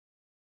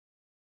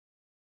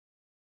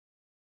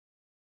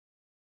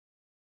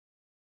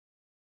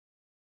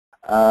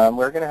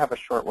We're going to have a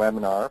short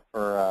webinar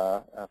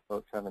for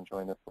folks who haven't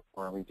joined us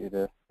before. We do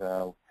this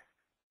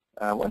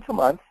once a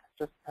month,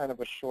 just kind of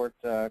a short,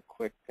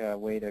 quick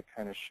way to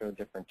kind of show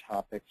different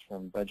topics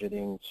from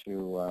budgeting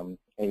to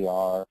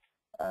AR.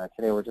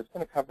 Today we're just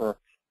going to cover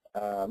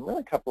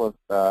really a couple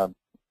of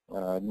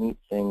neat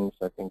things.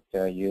 I think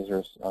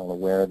users are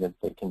aware that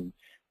they can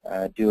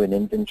do an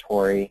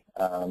inventory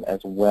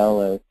as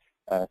well as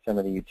some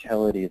of the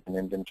utilities in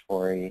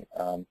inventory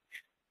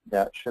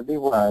that should be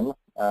run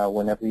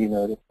whenever you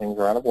notice things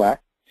are out of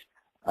whack.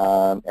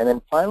 And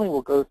then finally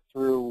we'll go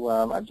through,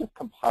 I've just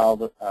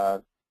compiled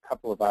a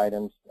couple of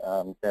items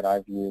that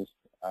I've used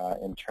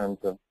in terms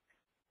of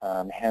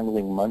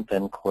handling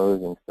month-end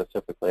closing,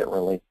 specifically it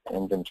relates to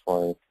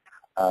inventory.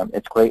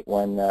 It's great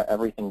when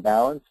everything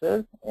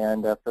balances,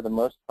 and for the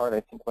most part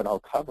I think what I'll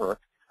cover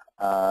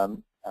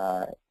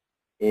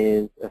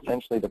is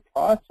essentially the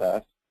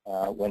process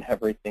when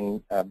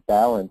everything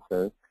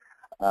balances.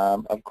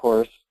 Of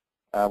course,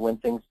 when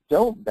things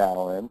don't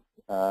balance,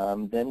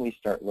 then we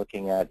start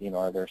looking at,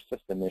 are there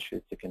system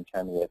issues to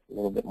contend with? A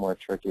little bit more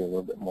tricky, a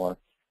little bit more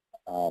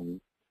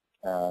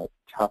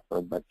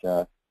tougher, but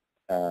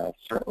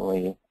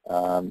certainly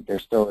there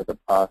still is a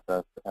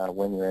process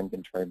when your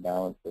inventory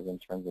balances in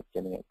terms of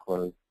getting it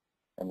closed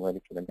and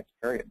ready for the next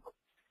period.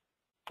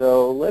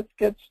 So let's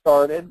get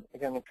started.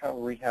 Again, we'll kind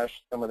of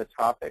rehash some of the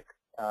topics.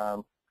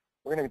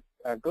 We're going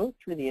to go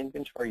through the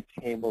inventory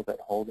tables that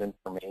hold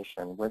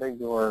information, whether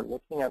you're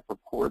looking at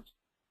reports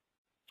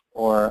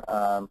or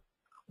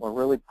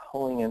really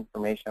pulling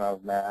information out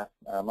of math.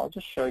 I'll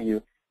just show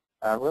you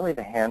really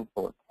the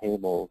handful of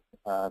tables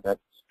that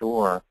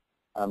store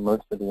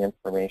most of the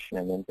information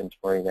and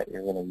inventory that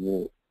you're going to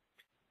use.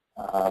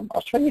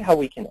 I'll show you how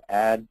we can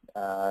add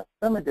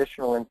some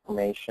additional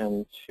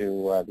information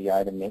to the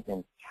item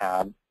maintenance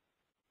tab.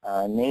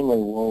 Namely,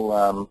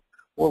 we'll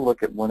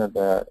look at one of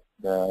the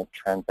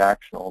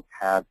transactional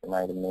tabs in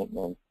item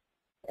maintenance,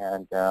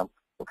 and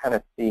we'll kind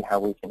of see how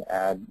we can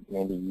add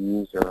maybe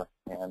user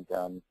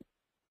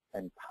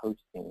and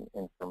posting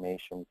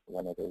information to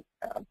one of those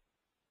tabs.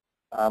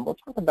 We'll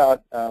talk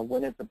about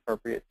when it's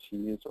appropriate to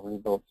use or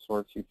rebuild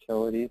source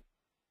utilities.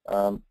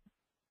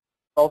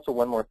 Also,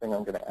 one more thing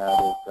I'm going to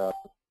add is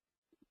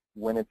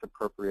when it's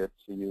appropriate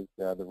to use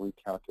the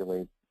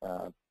recalculate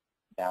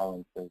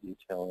balances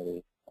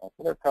utility. So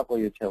there are a couple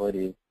of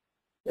utilities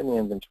in the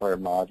inventory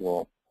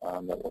module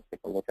that we'll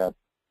take a look at.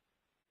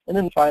 And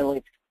then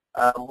finally,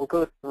 we'll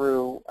go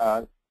through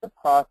the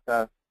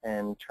process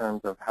in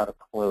terms of how to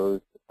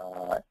close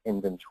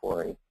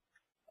inventory.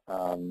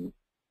 And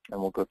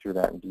we'll go through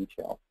that in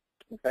detail.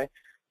 Okay.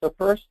 So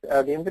first,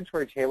 the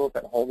inventory tables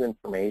that hold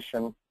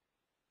information.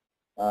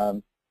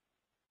 And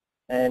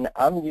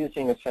I'm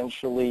using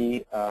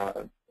essentially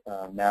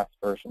Math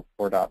version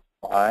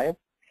 4.5.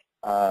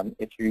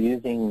 If you're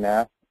using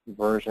Math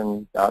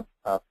version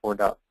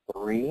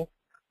 4.3,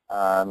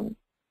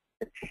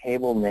 the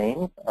table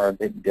names are a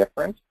bit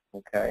different.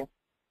 Okay.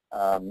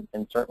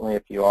 And certainly,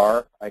 if you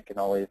are, I can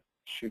always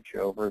shoot you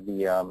over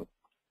the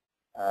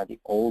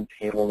old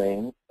table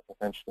names.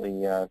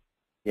 Essentially,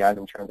 the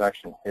item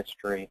transaction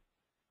history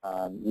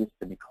used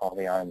to be called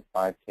the item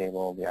 5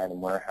 table, the item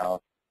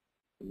warehouse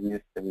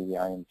used to be the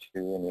item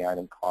 2, and the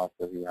item cost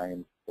of the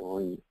item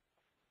 3.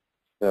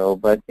 So,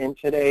 but in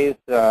today's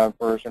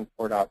version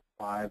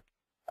 4.5,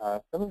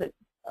 some of the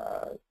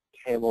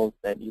tables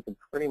that you can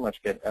pretty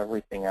much get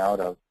everything out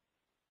of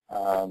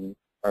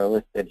are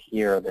listed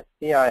here. The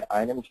CI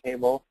item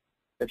table,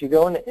 if you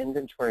go into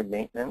inventory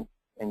maintenance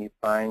and you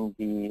find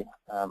the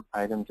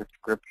item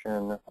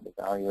description, the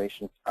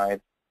valuation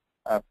type,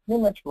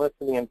 pretty much most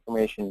of the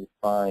information you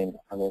find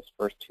on those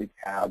first two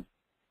tabs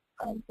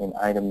in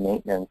item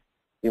maintenance,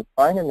 you'll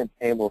find in the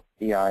table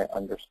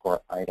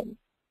CI_items.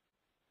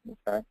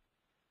 Okay.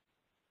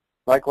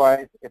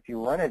 Likewise, if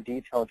you run a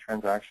detailed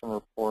transaction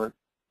report,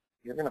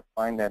 you're going to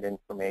find that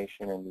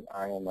information in the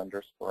item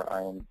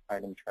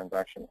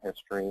transaction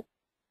history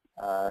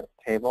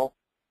table.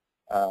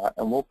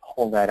 And we'll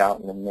pull that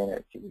out in a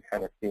minute so you can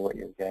kind of see what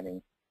you're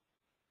getting.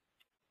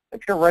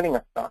 If you're running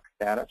a stock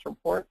status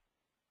report,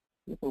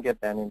 you can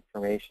get that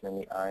information in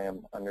the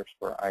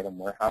item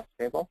warehouse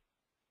table.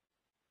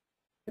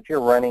 If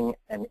you're running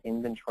an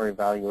inventory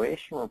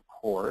valuation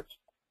report,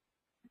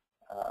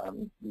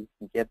 you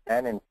can get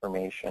that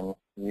information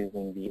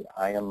using the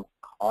item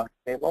cost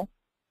table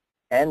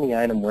and the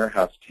item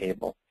warehouse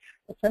table.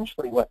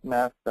 Essentially what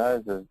Math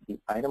does is the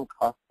item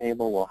cost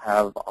table will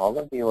have all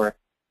of your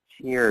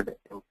tiered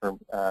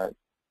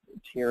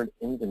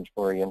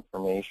inventory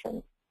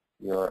information,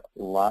 your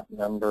lot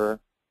number,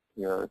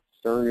 your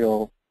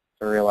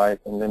serialized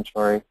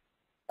inventory,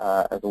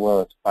 as well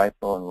as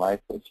FIFO and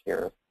LIFO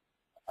tiers.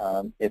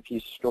 If you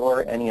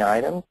store any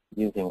items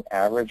using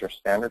average or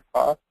standard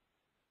cost,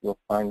 you'll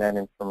find that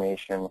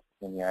information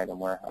in the item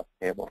warehouse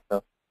table.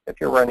 So if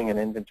you're running an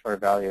inventory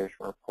valuation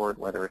report,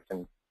 whether it's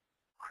in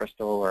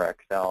Crystal or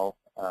Excel,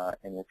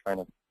 and you're trying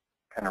to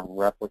kind of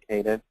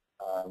replicate it,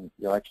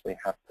 you'll actually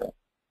have to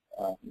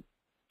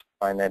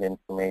find that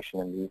information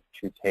in these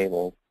two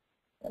tables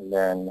and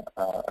then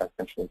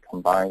essentially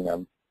combine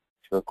them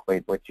to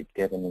equate what you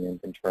get in an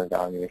inventory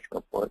valuation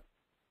report.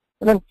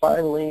 And then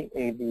finally,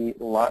 the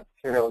lot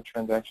serial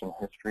transaction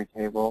history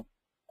table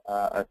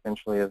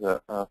essentially is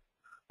a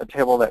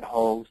table that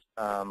holds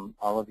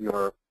all of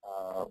your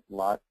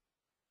lot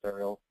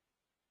serial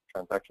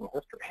transaction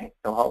history.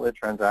 So all the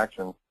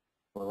transactions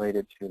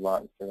related to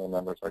lot and serial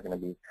numbers are going to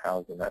be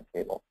housed in that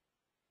table.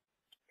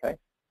 Okay,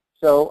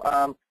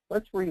 so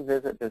let's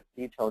revisit this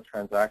detailed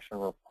transaction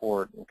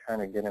report and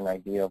kind of get an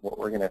idea of what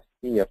we're going to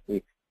see if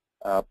we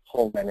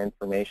pull that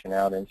information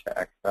out into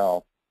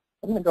Excel.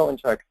 I'm going to go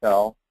into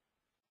Excel.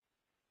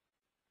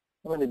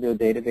 I'm going to do a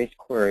database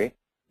query.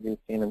 You've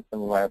seen in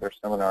some of my other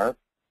seminars.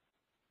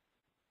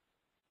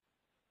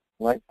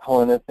 I like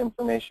pulling this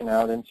information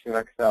out into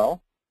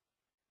Excel.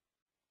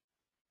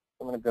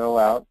 I'm going to go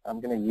out.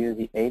 I'm going to use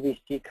the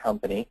ABC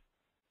company.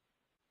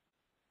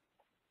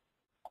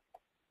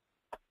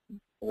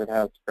 It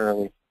has a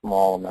fairly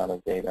small amount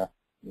of data,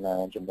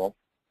 manageable.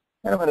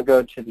 And I'm going to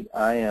go to the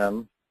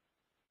IM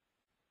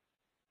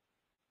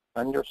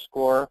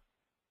underscore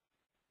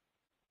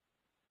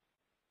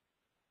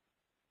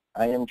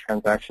IM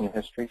transaction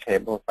history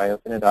table. If I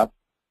open it up,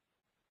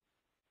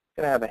 it's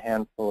going to have a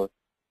handful of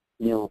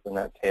fields in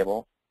that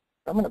table.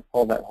 So I'm going to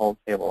pull that whole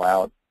table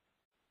out.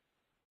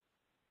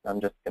 I'm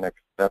just going to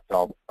accept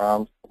all the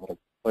prompts. I'm going to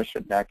push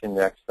it back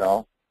into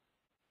Excel.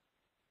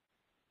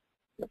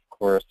 Of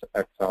course,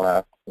 Excel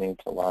asks me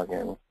to log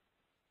in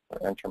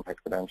or enter my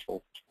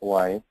credentials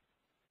twice.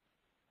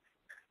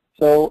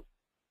 So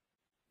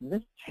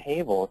this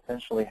table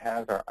essentially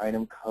has our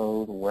item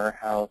code,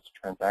 warehouse,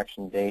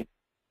 transaction date,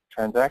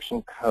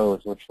 transaction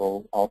codes, which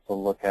we'll also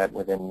look at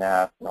within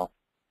NAS, and I'll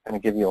kind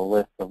of give you a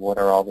list of what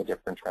are all the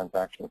different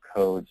transaction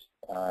codes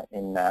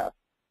in NAS.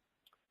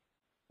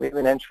 We have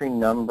an entry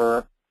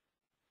number.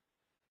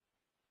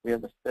 We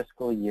have the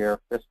fiscal year,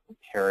 fiscal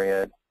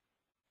period.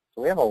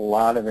 So we have a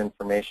lot of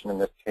information in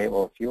this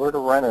table. If you were to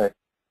run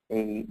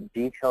a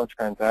detailed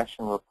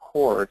transaction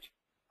report,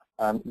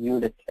 you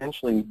would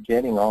essentially be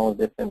getting all of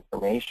this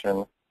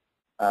information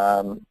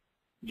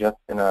just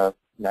in a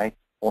nice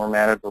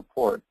formatted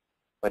report.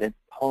 But it's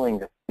pulling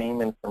the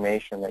same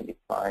information that you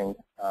find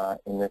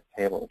in this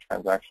table: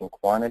 transaction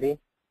quantity,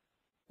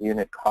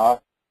 unit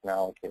cost, and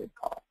allocated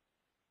cost.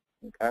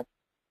 Okay.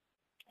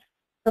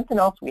 Something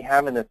else we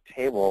have in this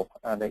table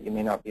that you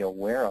may not be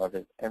aware of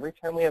is every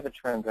time we have a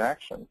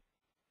transaction,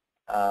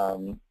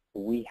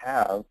 we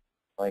have,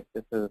 like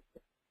this is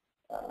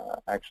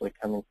actually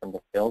coming from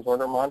the sales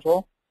order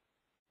module,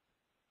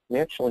 we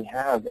actually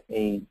have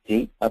a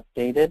date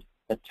updated,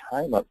 a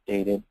time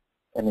updated,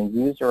 and a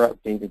user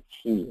updated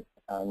key.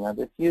 Now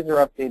this user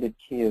updated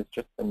key is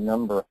just a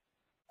number.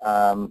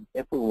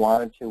 If we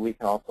wanted to, we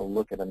can also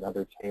look at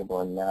another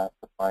table in NAS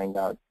to find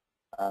out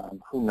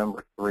who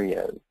number 3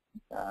 is.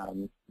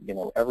 You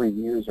know, every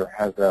user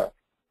has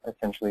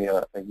essentially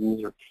a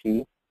user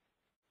key.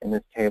 In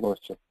this table,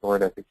 it's just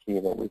stored as a key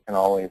that we can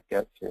always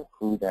get to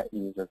who that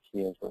user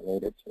key is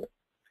related to.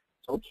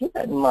 So keep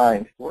that in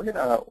mind. We're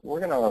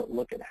gonna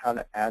look at how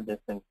to add this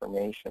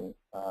information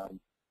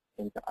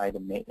into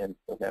item maintenance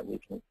so that we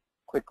can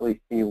quickly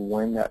see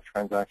when that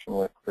transaction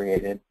was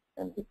created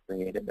and who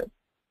created it.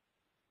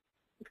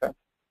 Okay.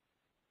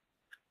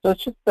 So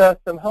it's just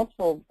some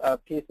helpful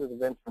pieces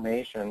of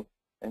information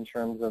in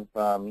terms of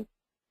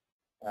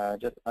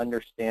just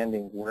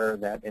understanding where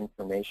that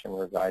information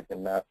resides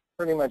in NAS.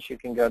 Pretty much you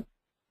can get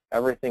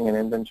everything in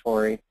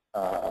inventory,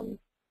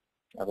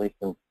 at least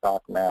in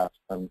stock maps,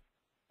 from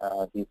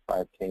these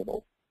 5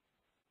 tables.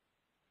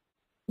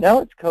 Now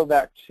let's go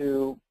back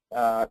to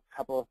a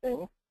couple of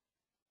things: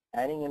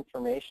 adding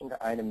information to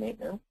item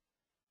maintenance,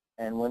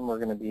 and when we're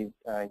going to be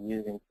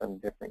using some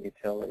different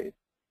utilities.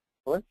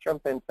 So let's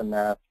jump into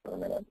math for a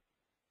minute.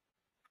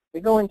 We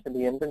go into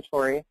the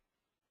inventory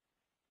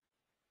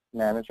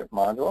management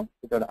module.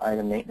 We go to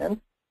item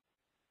maintenance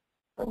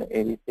from the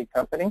ABC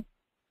company.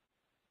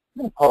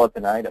 I'm going to pull up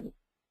an item.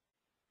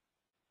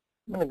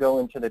 I'm going to go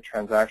into the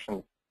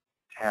transactions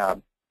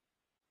tab,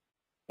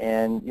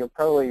 and you'll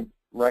probably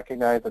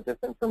recognize that this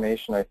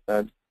information I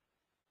said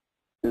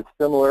is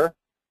similar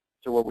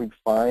to what we'd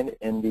find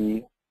in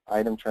the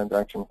item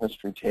transaction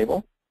history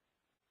table.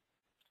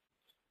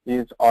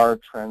 These are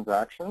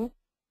transactions.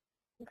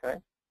 Okay.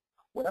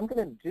 What I'm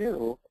going to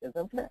do is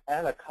I'm going to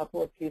add a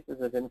couple of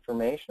pieces of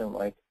information,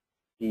 like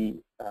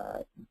the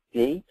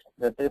date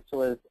that this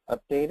was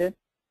updated,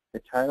 the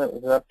time it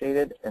was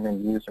updated, and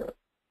then user.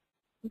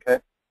 Okay.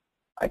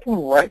 I can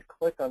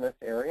right-click on this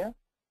area,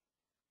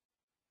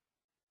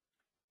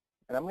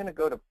 and I'm going to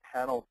go to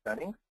Panel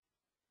Settings,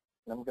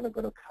 and I'm going to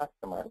go to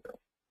Customizer.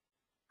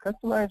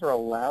 Customizer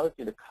allows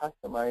you to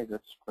customize a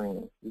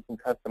screen. You can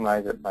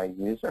customize it by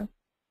user.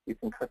 You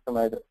can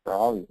customize it for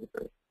all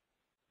users.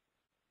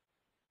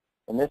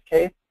 In this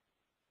case,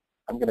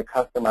 I'm going to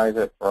customize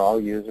it for all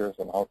users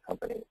and all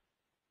companies.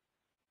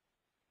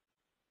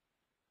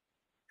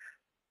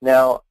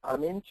 Now,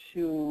 I'm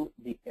into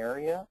the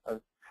area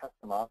of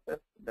Custom Office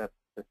that's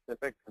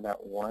specific to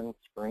that one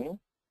screen.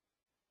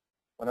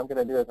 What I'm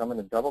going to do is I'm going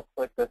to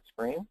double-click this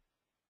screen,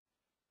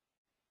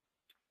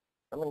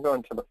 I'm going to go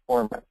into the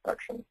format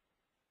section.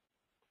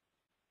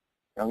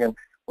 Now again,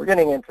 we're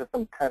getting into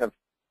some kind of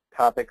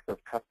topics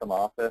of custom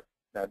office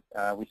that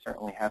we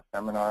certainly have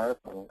seminars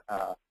and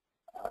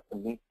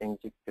some neat things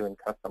you can do in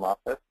custom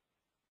office.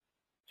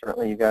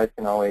 Certainly you guys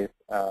can always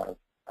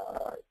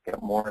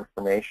get more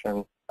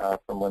information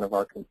from one of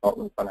our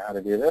consultants on how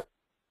to do this.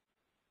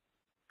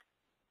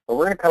 But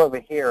we're going to come over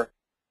here.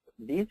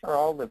 These are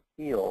all the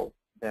fields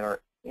that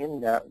are in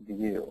that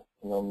view,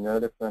 and you'll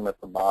notice them at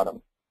the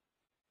bottom.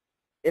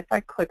 If I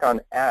click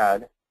on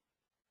Add,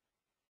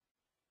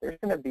 there's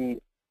going to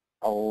be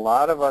a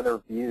lot of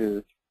other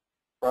views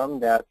from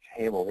that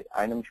table, the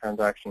item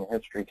transaction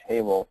history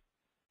table,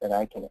 that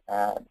I can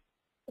add.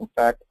 In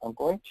fact, I'm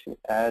going to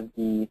add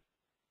the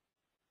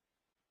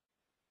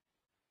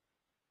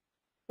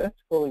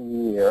fiscal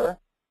year.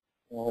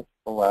 Let's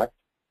select,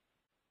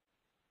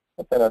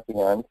 put that at the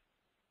end.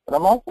 But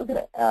I'm also going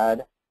to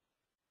add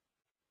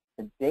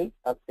the date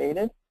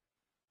updated,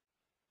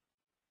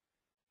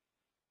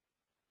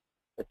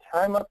 the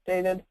time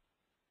updated,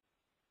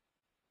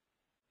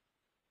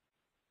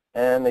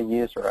 and the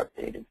user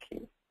updated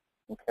key.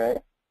 Okay?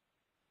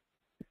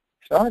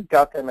 So I've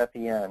got them at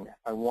the end.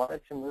 I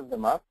wanted to move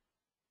them up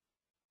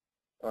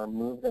or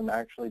move them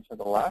actually to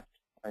the left.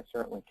 I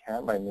certainly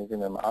can by moving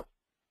them up.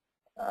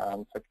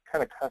 So I can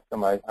kind of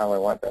customize how I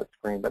want that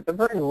screen. But at the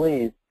very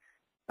least,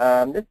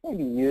 this may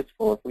be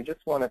useful if we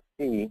just want to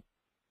see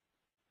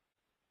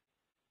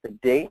the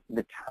date,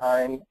 the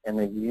time, and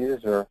the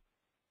user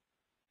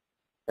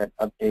that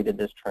updated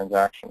this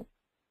transaction.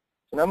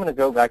 So now I'm going to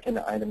go back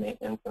into item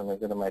maintenance, and I'm going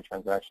to go to my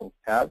transactions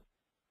tab.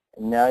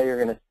 And now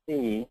you're going to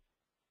see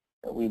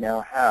that we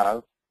now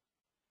have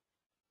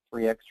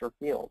 3 extra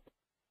fields.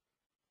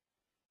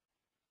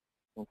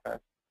 Okay.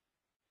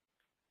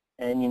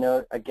 And you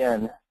know,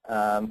 again,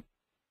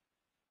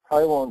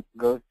 probably won't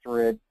go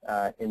through it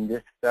in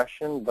this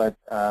session, but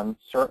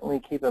certainly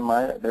keep in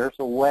mind that there's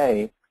a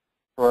way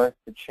for us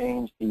to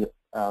change the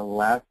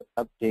last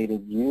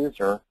updated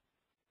user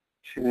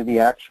to the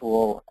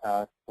actual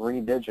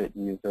 3-digit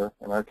user.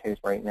 In our case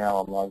right now,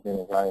 I'm logged in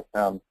as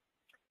ISM,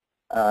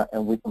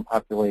 and we can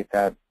populate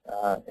that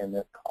in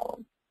this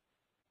column.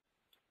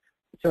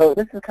 So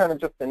this is kind of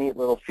just a neat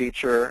little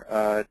feature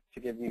to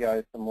give you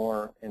guys some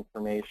more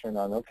information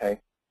on, okay,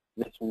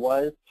 this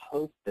was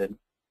posted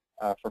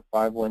for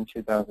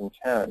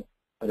 5/1/2010,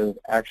 but it was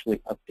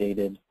actually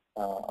updated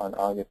on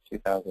August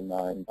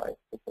 2009 by a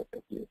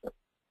specific user.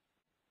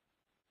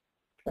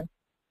 Okay.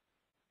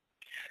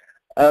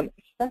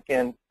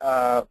 Second,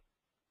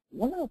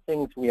 one of the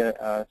things we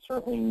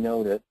certainly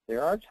noticed,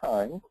 there are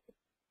times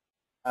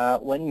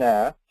when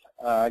math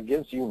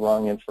gives you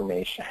wrong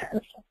information.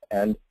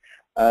 And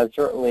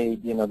certainly,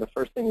 you know, the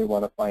first thing we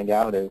want to find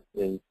out is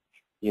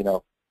you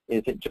know,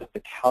 is it just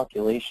a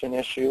calculation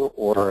issue,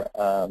 or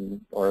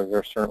is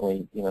there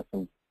certainly, you know,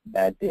 some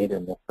bad data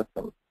in the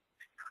system?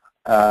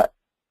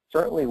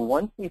 Certainly,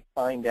 once we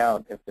find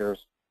out if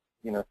there's,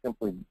 you know,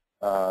 simply,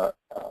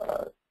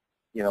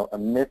 you know, a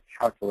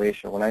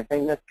miscalculation. When I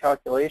say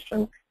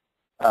miscalculation,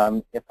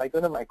 if I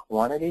go to my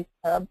quantities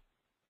tab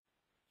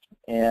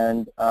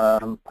and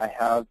I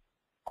have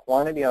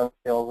quantity on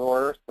sales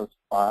order, so it's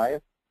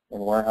 5 in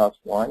warehouse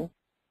 1,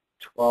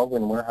 12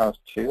 in warehouse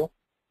 2,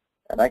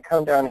 and I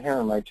come down here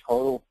and my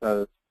total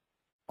says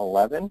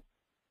 11,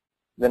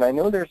 then I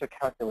know there's a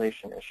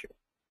calculation issue.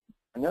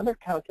 Another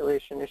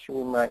calculation issue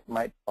we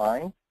might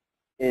find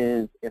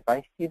is if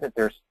I see that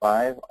there's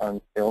 5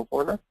 on sales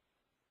order,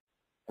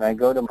 and I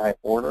go to my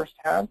orders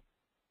tab,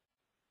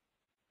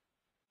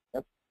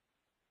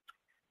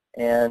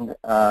 and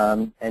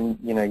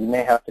you know, you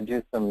may have to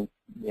do some,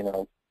 you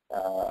know,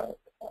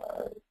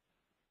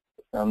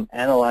 some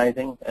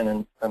analyzing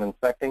and some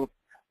inspecting,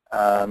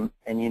 and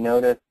you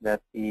notice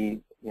that the,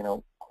 you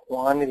know,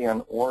 quantity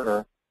on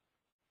order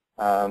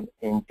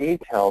in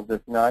detail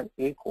does not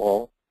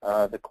equal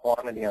the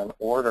quantity on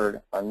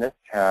ordered on this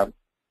tab,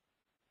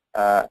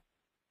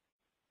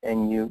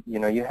 and you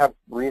know, you have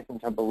reason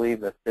to believe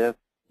that this,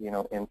 you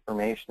know,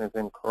 information is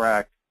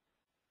incorrect.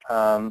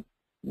 Then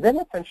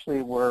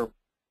essentially we're,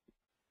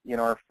 you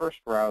know, our first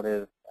route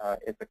is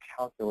it's a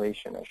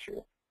calculation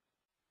issue.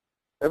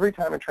 Every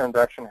time a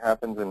transaction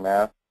happens in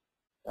math,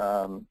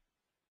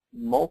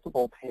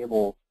 multiple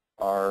tables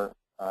are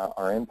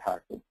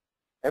impacted.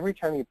 Every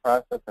time you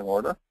process an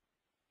order,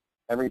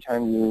 every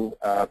time you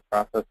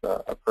process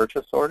a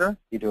purchase order,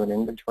 you do an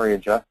inventory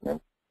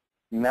adjustment,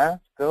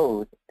 math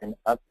goes and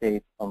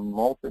updates a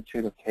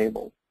multitude of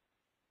tables.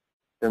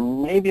 There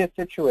may be a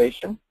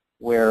situation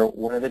where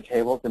one of the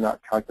tables did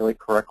not calculate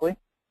correctly.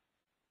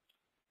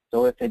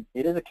 So if it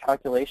is a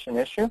calculation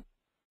issue,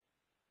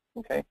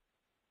 okay,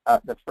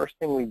 the first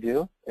thing we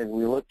do is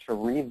we look to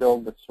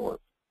rebuild the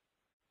source.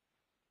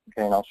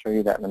 Okay, and I'll show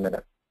you that in a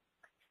minute.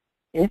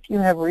 If you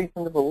have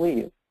reason to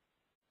believe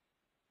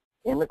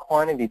in the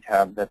quantity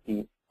tab that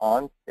the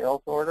on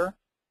sales order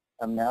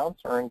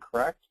amounts are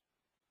incorrect,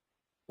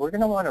 we're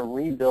going to want to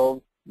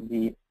rebuild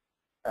the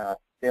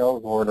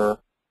sales order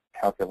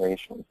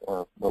calculations,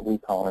 or what we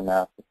call in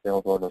math the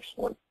sales order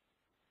source.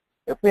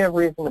 If we have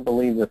reason to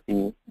believe that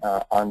the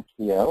on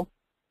PO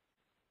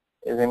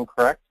is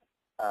incorrect,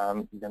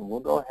 then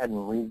we'll go ahead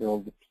and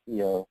rebuild the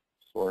PO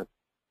sort.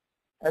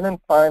 And then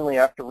finally,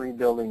 after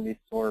rebuilding these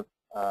sorts,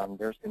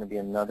 there's going to be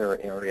another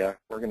area.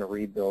 We're going to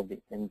rebuild the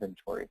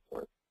inventory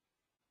sort.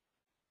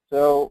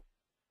 So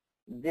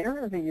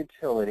there is a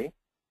utility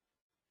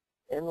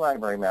in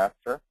Library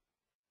Master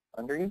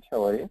under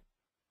Utilities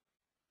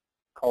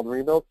called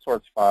Rebuild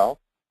Source Files.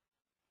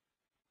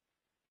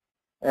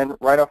 And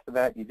right off the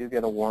bat, you do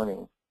get a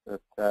warning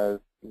that says,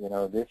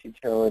 this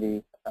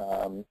utility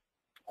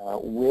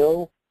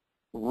will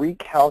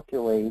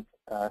recalculate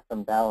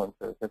some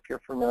balances. If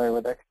you're familiar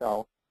with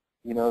Excel,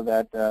 you know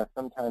that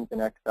sometimes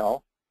in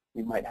Excel,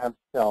 you might have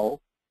cells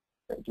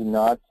that do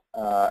not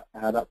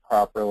add up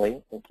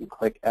properly. If you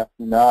click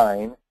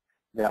F9,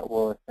 that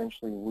will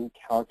essentially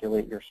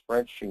recalculate your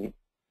spreadsheet.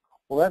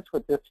 Well, that's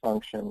what this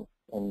function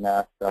in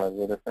Math does.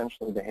 It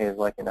essentially behaves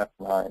like an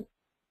F9.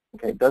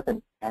 Okay, it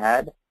doesn't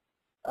add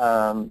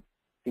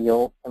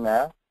fields to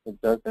Math.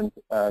 It doesn't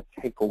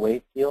take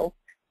away fields.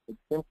 It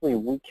simply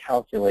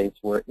recalculates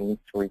where it needs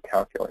to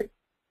recalculate.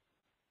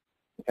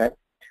 Okay,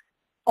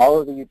 all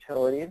of the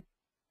utilities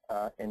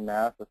in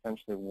Math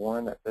essentially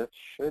warn that this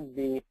should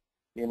be,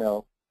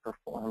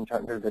 performed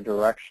under the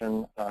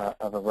direction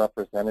of a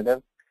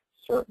representative.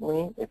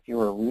 Certainly, if you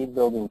are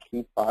rebuilding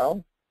key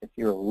files, if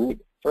you're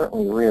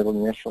certainly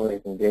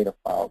reinitializing data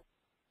files,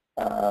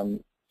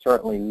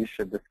 certainly you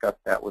should discuss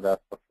that with us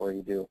before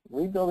you do.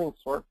 Rebuilding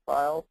sort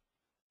files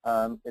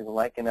is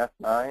like an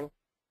F9.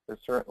 So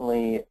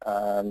certainly,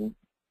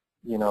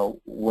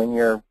 when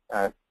you're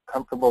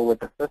comfortable with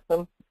the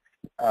system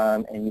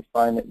and you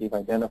find that you've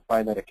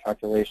identified that a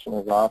calculation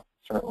is off,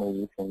 certainly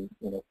you can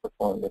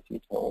perform this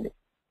utility.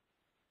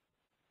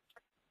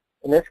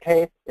 In this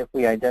case, if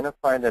we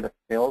identify that a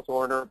sales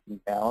order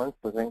balance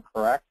was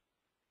incorrect,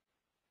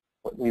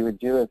 what we would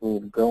do is we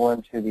would go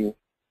into the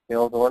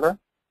sales order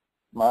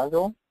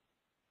module,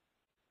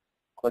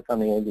 click on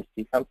the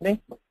ABC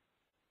company,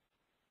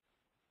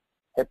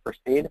 hit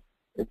proceed.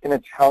 It's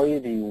going to tell you,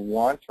 do you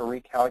want to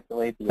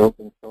recalculate the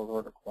open sales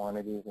order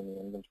quantities in the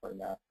inventory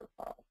master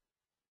file?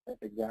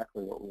 That's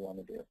exactly what we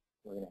want to do.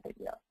 We're going to hit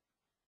yes.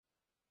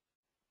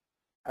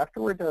 After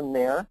we're done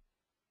there,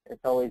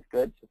 it's always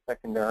good to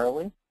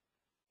secondarily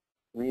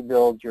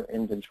rebuild your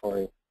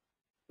inventory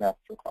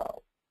master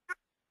file.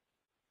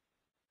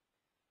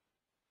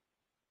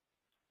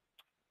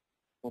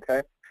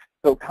 Okay,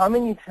 so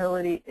common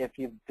utility, if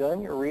you've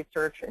done your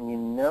research and you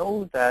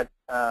know that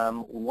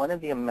one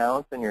of the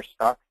amounts in your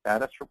stock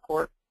status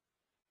report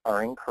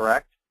are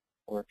incorrect,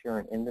 or if you're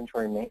in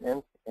inventory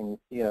maintenance and you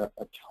see a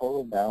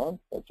total balance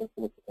that just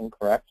looks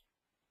incorrect,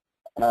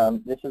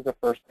 this is the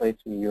first place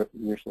we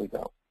usually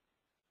go.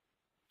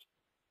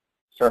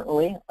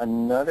 Certainly,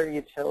 another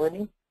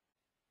utility,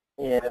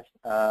 if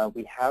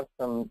we have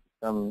some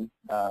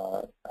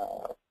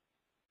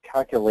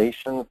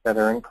calculations that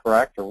are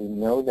incorrect, or we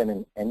know that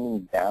an ending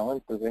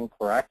balance is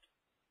incorrect,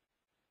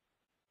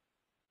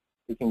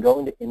 we can go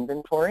into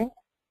inventory,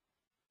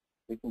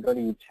 we can go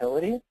to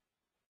utilities,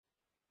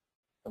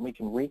 and we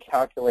can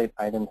recalculate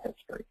item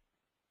history.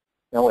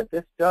 Now what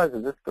this does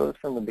is this goes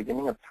from the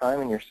beginning of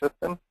time in your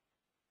system,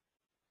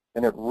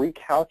 and it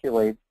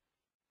recalculates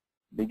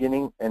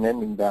beginning and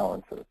ending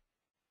balances.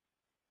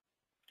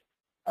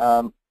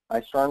 I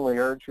strongly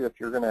urge you, if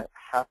you're going to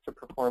have to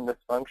perform this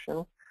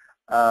function,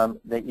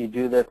 that you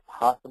do this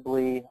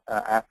possibly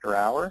after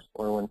hours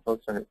or when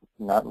folks are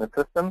not in the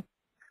system,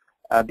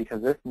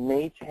 because this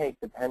may take,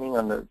 depending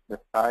on the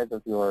size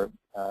of your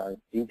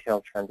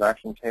detailed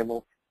transaction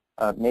table,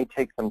 may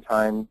take some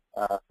time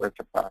for it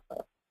to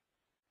process.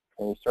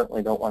 And you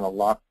certainly don't want to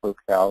lock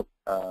folks out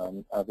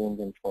of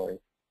inventory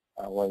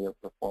while you're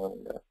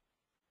performing this.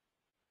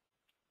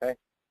 Okay,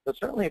 so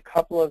certainly a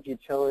couple of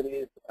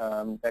utilities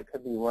that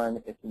could be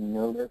run if you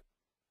notice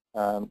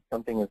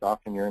something is off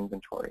in your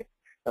inventory.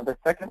 Now the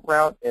second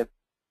route, if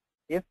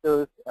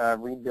those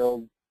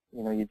rebuild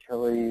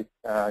utilities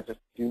just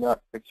do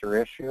not fix your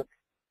issue,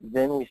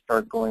 then we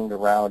start going the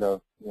route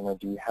of,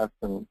 do you have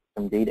some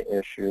data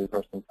issues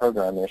or some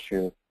program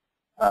issues,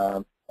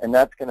 and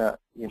that's going to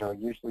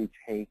usually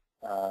take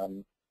a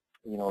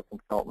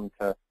consultant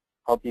to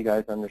help you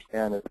guys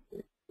understand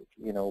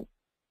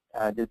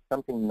did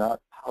something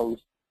not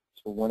post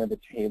to one of the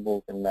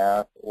tables in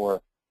Math,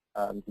 or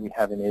do we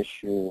have an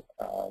issue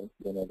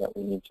that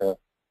we need to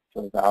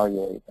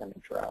evaluate and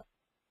address.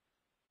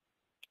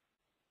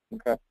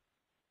 Okay,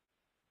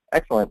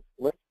 excellent.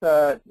 Let's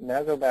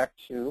now go back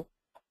to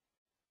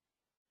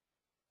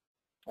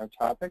our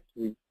topics.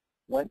 We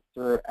went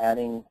through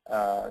adding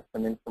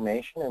some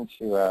information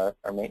into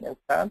our maintenance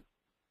tab,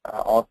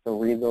 also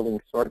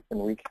rebuilding sorts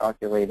and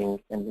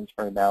recalculating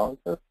inventory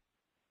balances.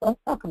 So let's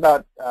talk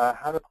about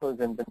how to close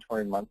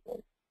inventory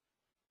monthly.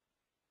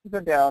 Go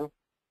down.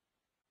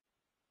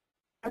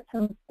 That's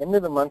some end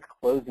of the month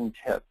closing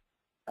tips.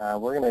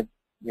 We're going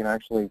to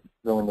actually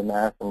go into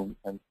Math and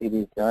see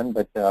these done,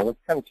 but let's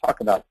kind of talk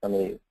about some of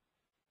these.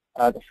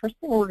 The first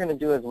thing we're going to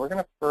do is we're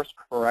going to first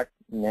correct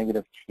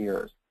negative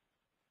tiers.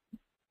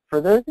 For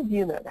those of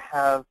you that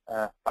have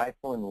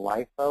FIFO and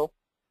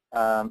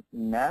LIFO,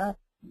 math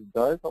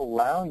does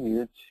allow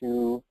you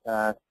to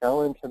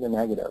sell into the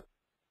negative.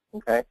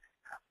 Okay,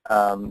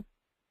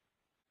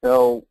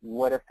 so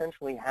what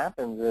essentially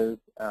happens is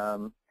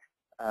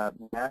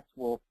math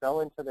will sell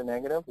into the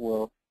negative,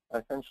 will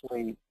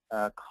essentially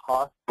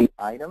cost the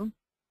item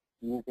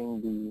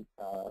using the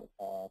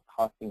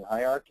costing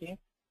hierarchy,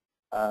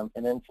 and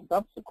then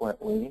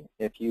subsequently,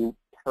 if you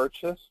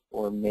purchase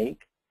or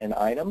make an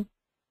item,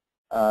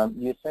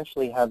 you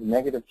essentially have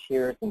negative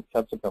tiers and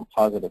subsequent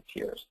positive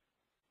tiers.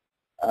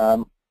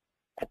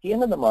 At the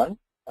end of the month,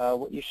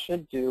 what you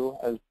should do,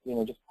 as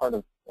just part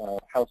of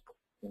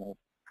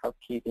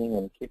housekeeping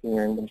and keeping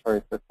your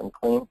inventory system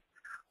clean,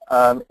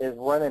 is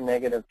run a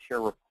negative tier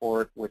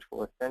report, which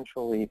will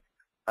essentially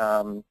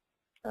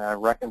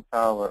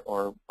reconcile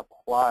or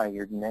apply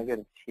your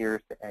negative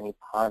tiers to any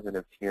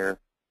positive tiers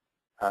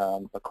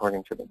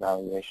according to the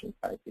valuation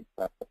type you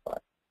specify.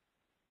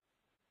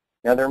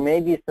 Now, there may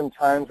be some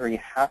times where you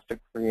have to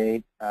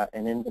create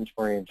an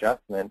inventory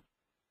adjustment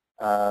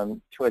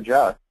to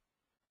adjust.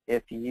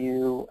 If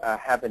you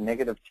have a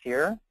negative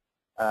tier,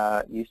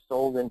 you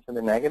sold into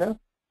the negative,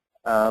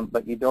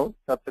 but you don't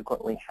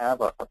subsequently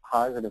have a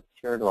positive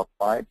tier to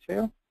apply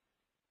to,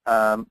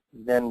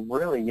 then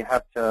really you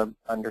have to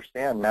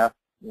understand math,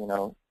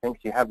 thinks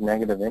you have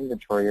negative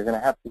inventory, you're going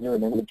to have to do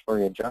an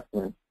inventory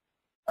adjustment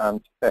to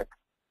fix.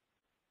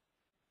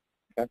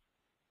 Okay.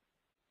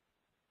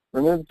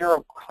 Remove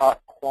zero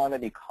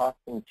quantity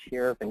costing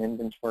tiers and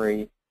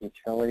inventory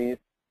utilities.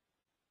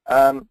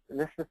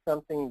 This is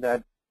something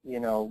that,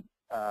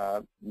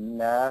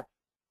 math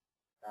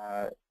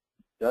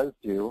does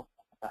do,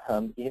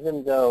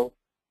 even though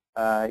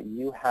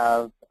you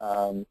have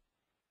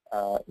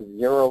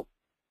zero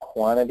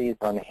quantities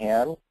on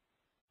hand,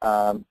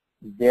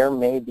 there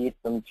may be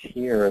some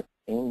tiers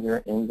in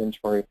your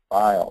inventory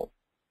files.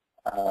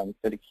 So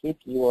to keep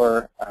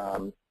your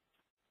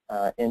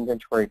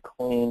inventory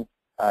clean,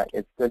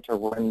 it's good to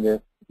run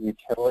this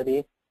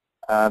utility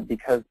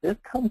because this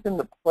comes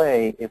into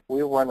play if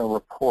we run a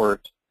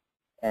report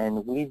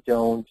and we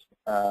don't,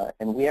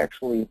 and we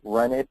actually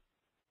run it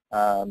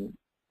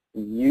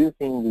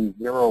using the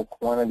zero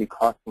quantity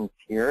costing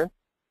tiers.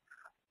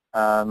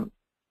 The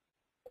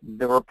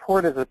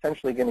report is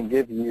essentially going to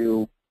give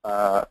you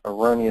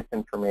erroneous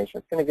information.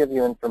 It's going to give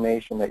you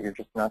information that you're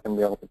just not going to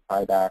be able to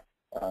tie back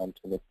to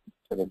the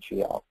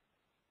GL.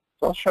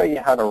 So I'll show you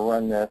how to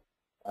run this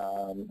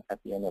at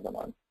the end of the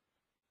month.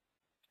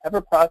 Have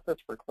a process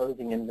for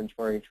closing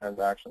inventory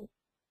transactions.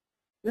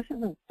 This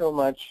isn't so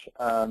much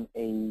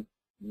a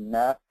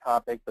math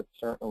topic, but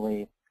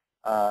certainly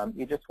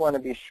you just want to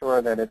be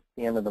sure that it's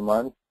the end of the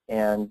month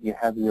and you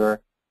have your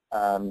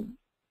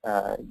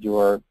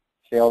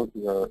sales,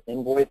 your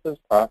invoices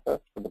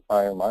processed for the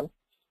prior month.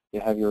 You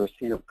have your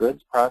receipt of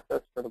goods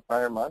processed for the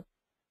prior month.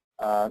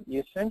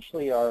 You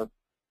essentially are,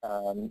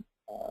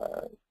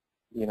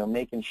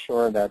 making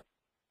sure that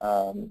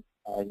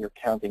you're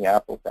counting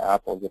apples to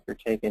apples. If you're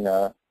taking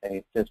a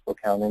physical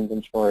count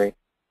inventory,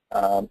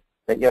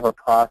 that you have a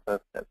process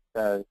that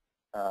says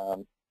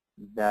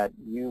that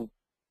you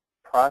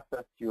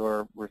processed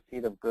your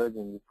receipt of goods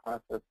and you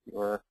processed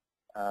your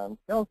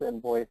sales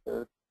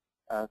invoices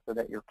so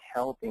that you're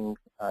counting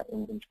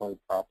inventory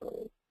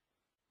properly.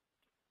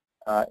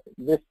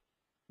 This,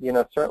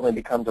 certainly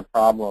becomes a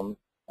problem,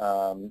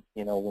 when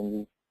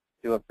you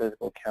do a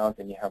physical count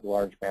and you have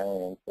large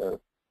variances.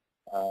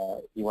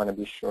 You want to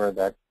be sure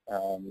that,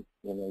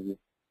 you've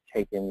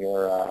taken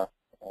your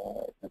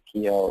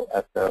PO,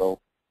 SO,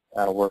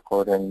 work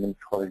order, and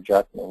inventory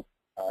adjustments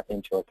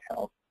into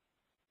account.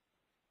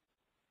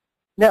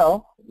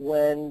 Now,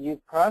 when you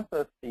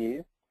process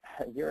these,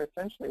 you're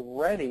essentially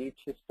ready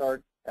to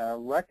start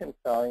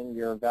reconciling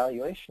your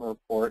valuation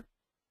report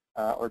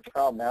or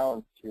trial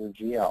balance to your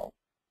GL.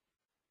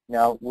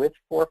 Now, with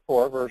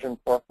 4.4, version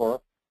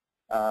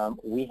 4.4,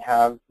 we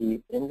have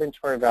the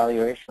inventory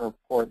valuation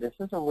report. This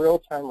is a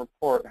real-time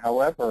report.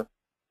 However,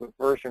 with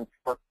version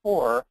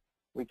 4.4,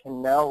 we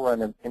can now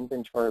run an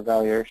inventory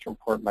valuation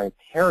report by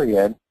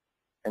period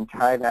and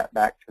tie that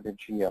back to the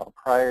GL.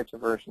 Prior to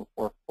version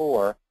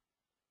 4.4,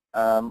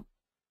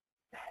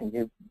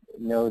 you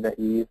know that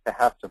you used to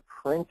have to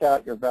print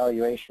out your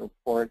valuation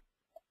report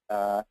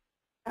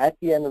at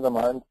the end of the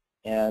month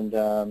and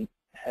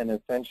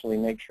essentially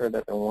make sure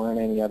that there weren't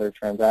any other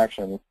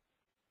transactions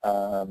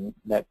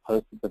that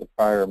posted to the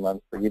prior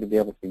month for you to be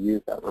able to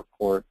use that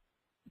report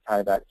to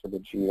tie back to the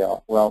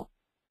GL. Well,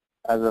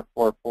 as of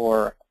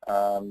 4.4,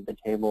 the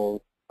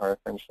tables are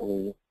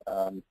essentially,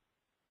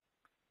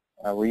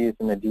 we're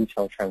using the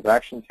detailed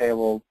transaction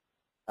tables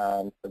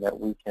so that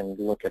we can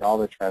look at all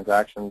the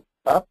transactions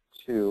up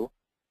to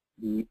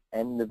the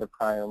end of the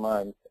prior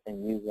month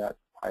and use that to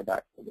tie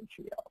back to the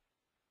GL.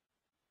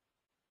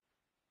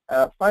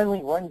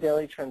 Finally, run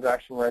daily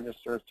transaction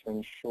registers to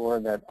ensure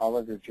that all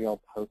of your GL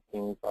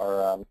postings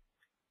are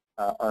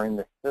in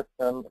the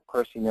system. Of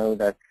course, you know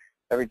that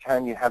every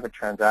time you have a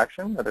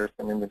transaction, whether it's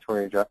an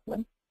inventory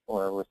adjustment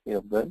or a receipt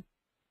of goods,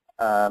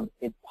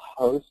 it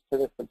posts to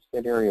the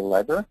subsidiary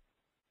ledger.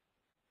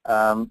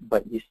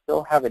 but you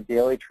still have a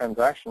daily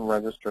transaction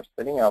register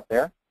sitting out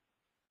there.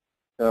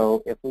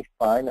 So if we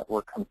find that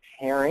we're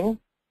comparing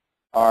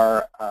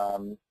our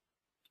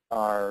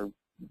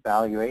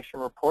valuation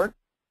report,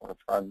 or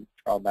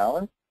trial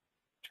balance,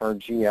 to our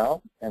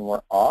GL, and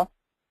we're off,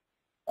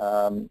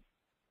 the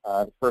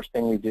first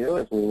thing we do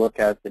is we look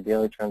at the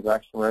daily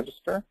transaction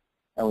register,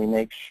 and we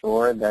make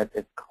sure that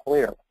it's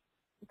clear.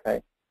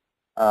 Okay,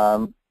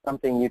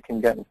 something you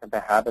can get into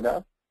the habit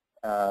of,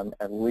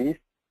 at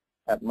least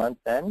at month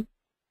end,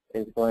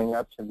 is going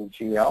up to the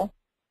GL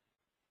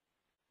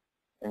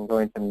and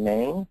going to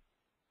main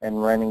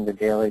and running the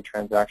daily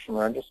transaction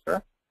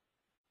register.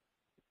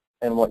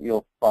 And what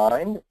you'll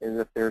find is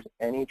if there's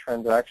any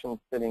transactions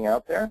sitting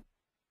out there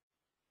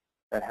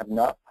that have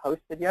not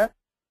posted yet,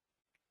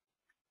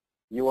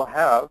 you will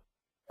have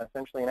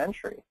essentially an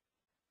entry.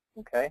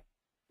 Okay,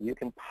 you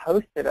can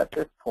post it at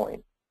this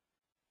point.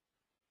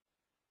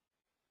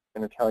 It's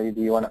going to tell you,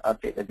 do you want to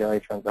update the daily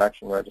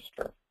transaction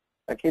register?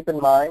 Now keep in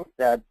mind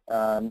that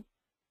the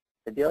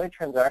daily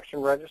transaction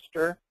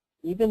register,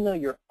 even though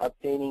you're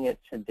updating it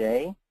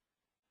today,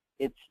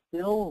 it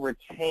still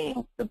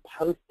retains the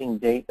posting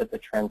date that the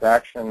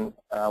transaction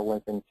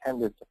was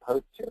intended to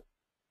post to.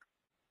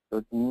 So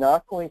it's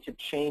not going to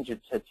change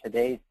it to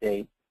today's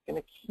date. It's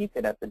going to keep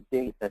it at the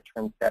date that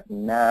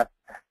Mass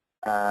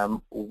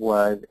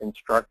was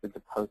instructed to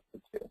post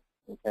it to.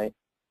 Okay,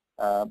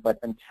 but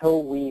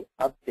until we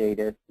update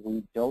it,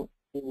 we don't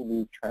see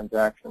these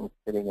transactions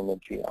sitting in the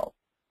GL.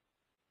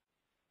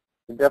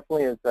 It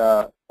definitely is,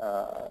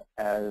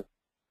 as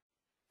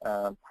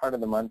part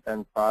of the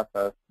month-end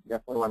process, you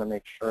definitely want to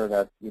make sure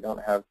that you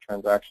don't have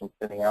transactions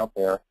sitting out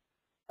there,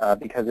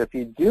 because if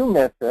you do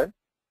miss it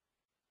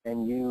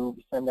and you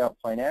send out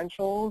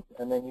financials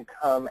and then you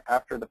come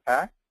after the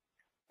fact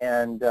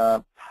and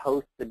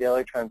post the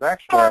daily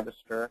transaction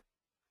register,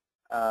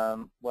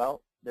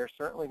 well, they're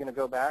certainly going to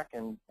go back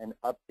and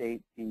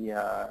update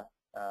the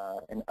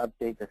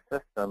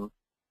system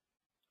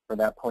for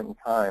that point in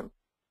time.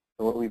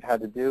 So what we've had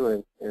to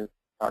do is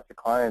talk to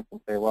clients and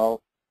say,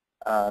 well,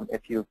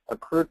 if you've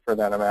accrued for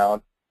that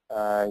amount,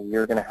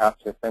 you're going to have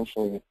to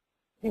essentially,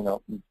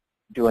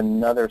 do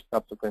another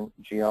subsequent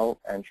GL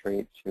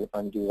entry to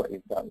undo what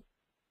you've done.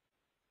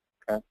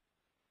 Okay.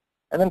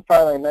 And then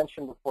finally, I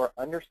mentioned before,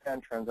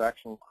 understand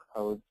transaction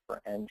codes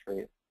for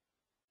entries.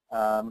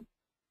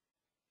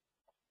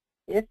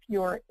 If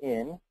you're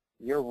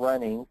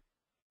running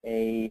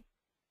a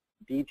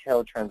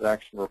detailed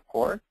transaction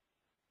report,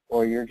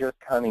 or you're just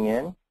coming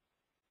in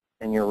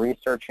and you're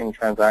researching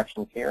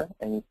transactions here,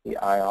 and you see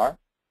IR,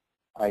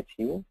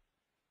 IT,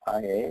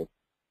 IAs,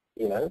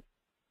 EOs.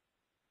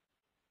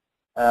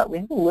 We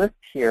have a list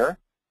here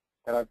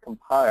that I've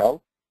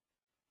compiled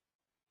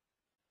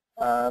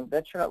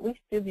that should at least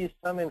give you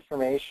some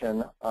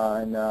information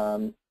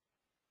on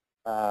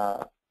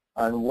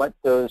what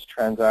those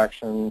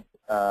transactions,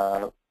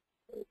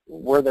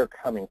 where they're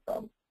coming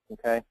from.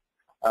 Okay,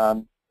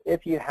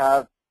 if you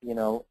have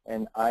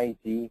an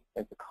ID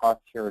as a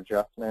cost tier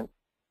adjustment,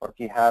 or if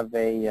you have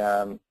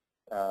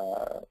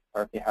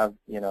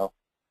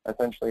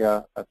essentially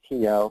a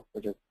PO,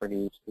 which is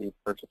pretty easy,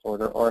 purchase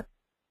order, or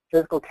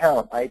physical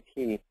count, IT,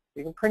 you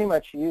can pretty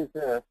much use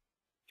this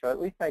to at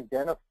least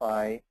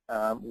identify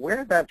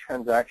where that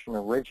transaction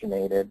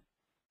originated,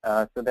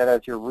 so that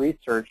as you're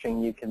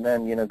researching, you can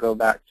then go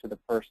back to the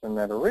person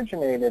that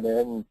originated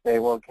it and say,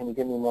 well, can you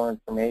give me more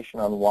information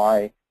on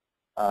why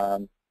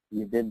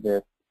you did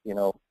this,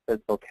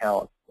 physical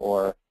count,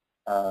 or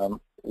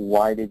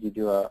why did you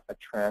do a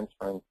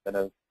transfer instead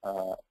of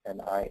an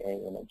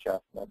IA, an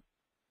adjustment?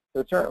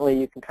 So certainly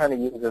you can kind of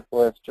use this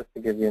list just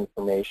to give you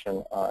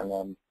information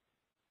on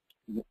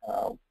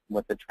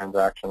what the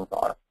transactions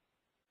are.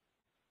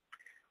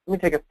 Let me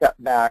take a step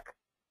back.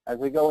 As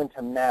we go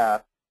into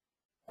math,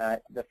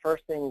 the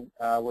first thing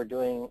we're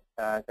doing,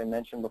 as I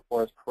mentioned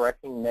before, is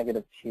correcting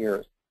negative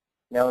tiers.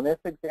 Now in this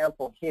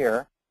example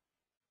here,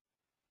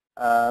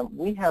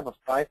 we have a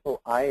FIFO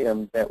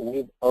item that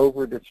we've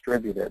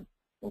over-distributed.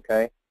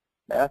 Okay,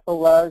 math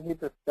allows you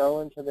to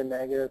sell into the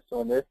negative. So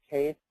in this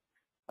case,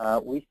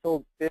 we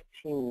sold 15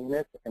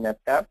 units, and at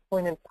that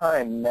point in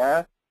time,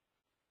 math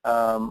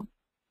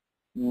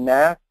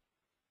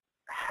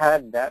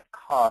had that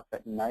cost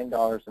at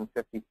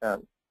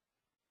 $9.50.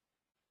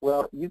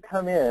 Well, you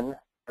come in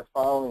the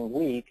following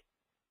week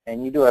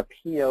and you do a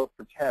PO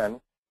for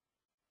 10,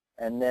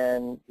 and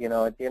then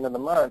at the end of the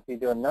month you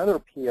do another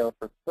PO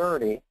for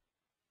 30.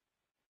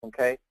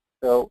 Okay,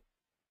 so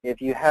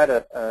if you had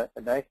a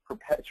nice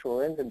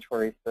perpetual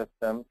inventory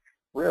system,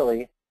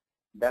 really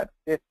that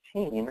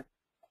 15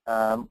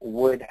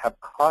 would have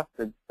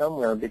costed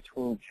somewhere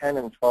between $10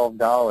 and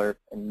 $12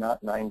 and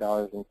not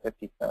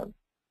 $9.50.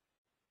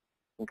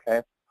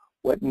 Okay,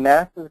 what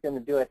math is going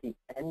to do at the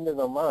end of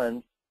the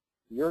month,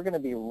 you're going to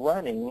be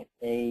running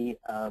a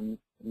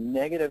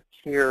negative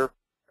tier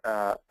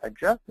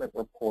adjustment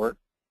report,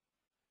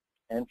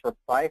 and for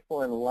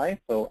FIFO and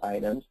LIFO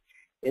items,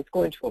 it's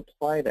going to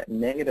apply that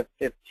negative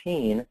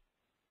 15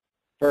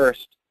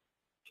 first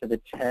to the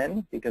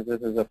 10 because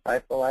this is a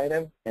FIFO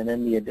item, and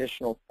then the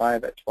additional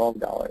 5 at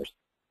 $12.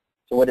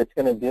 So what it's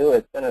going to do is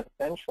it's going to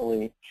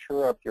essentially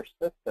true up your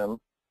system,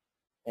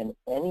 and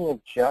any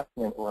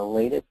adjustment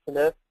related to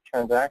this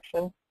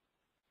transaction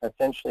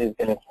essentially is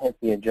going to hit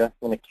the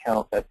adjustment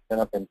account that's set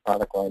up in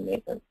product line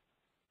maintenance.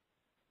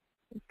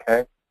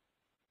 Okay?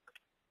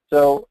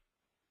 So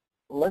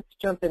let's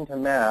jump into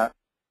math,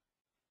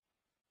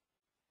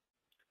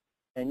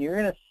 and you're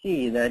going to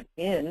see that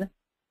in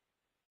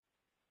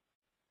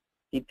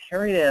the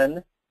period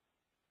end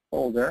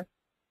folder,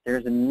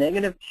 there's a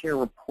negative tier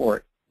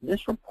report.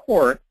 This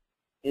report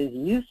is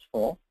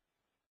useful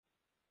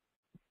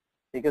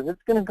because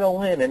it's going to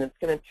go in and it's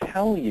going to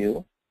tell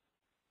you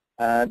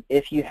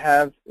if you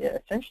have,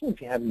 essentially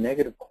if you have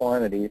negative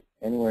quantities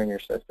anywhere in your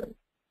system.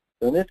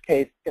 So in this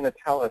case, it's going to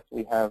tell us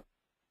we have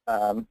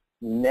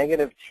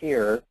negative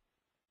tiers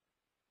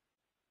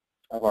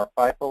of our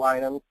FIFO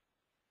items.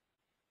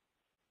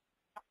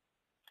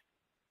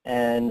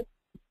 And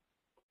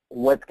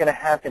what's going to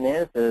happen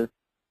is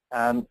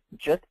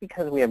just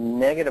because we have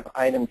negative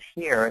items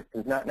here, it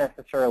does not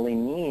necessarily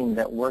mean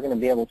that we're going to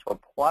be able to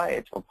apply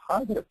it to a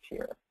positive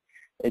tier.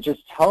 It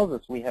just tells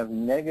us we have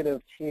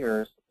negative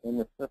tiers in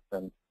the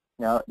system.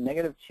 Now,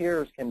 negative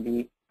tiers can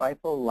be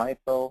FIFO,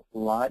 LIFO,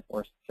 lot,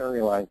 or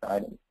serialized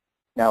items.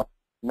 Now,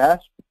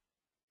 math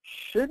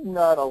should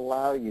not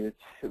allow you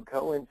to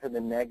go into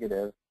the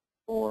negative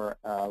for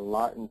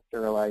lot and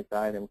serialized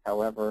items.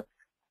 However,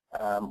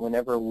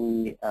 whenever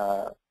we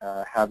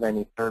have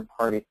any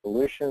third-party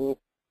solutions,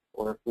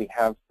 or if we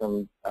have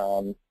some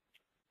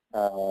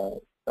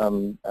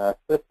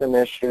system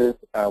issues,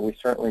 we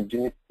certainly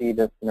do see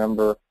this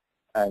number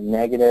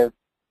negative.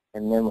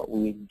 And then what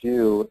we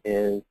do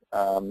is,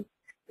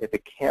 if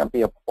it can't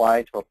be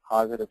applied to a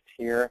positive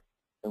tier,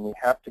 then we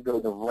have to go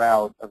the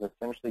route of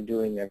essentially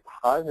doing a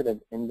positive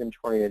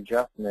inventory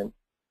adjustment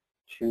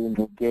to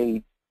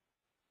negate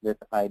this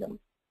item.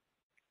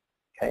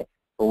 Okay.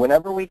 But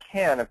whenever we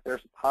can, if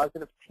there's a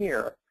positive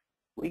tier,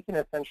 we can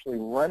essentially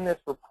run this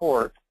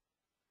report.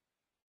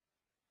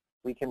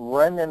 We can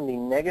run in the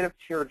negative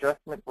tier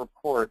adjustment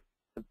report.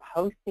 The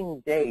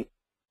posting date,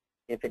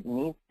 if it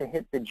needs to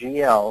hit the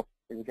GL,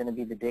 is going to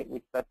be the date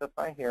we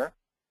specify here.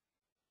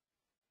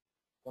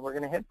 And we're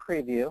going to hit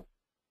preview.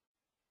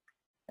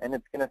 And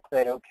it's going to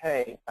say,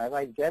 okay, I've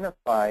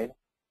identified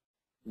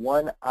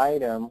one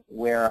item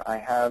where I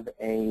have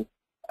a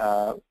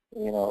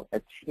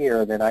a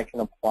tier that I can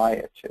apply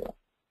it to.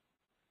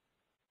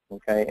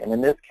 Okay, and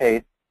in this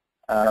case,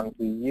 the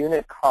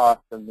unit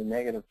cost of the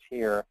negative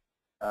tier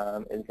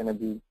is going to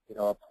be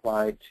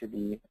applied to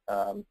the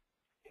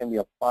can be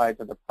applied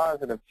to the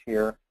positive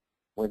tier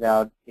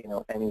without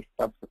any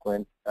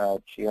subsequent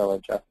GL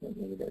adjustment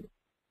needed.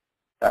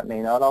 That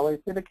may not always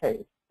be the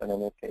case, but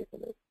in this case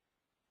it is.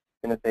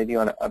 It's going to say, do you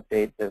want to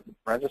update the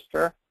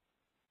register?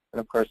 And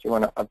of course, you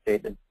want to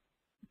update the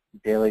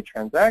daily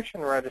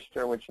transaction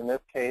register, which in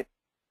this case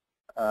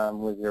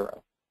was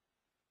 0.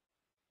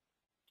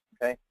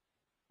 Okay,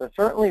 so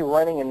certainly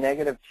running a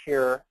negative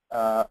tier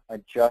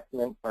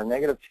adjustment or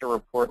negative tier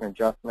report and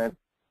adjustment,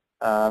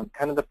 kind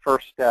of the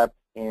first step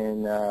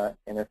in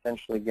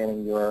essentially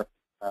getting your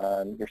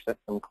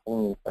system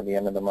clean for the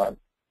end of the month.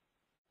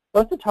 We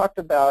also talked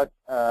about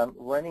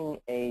running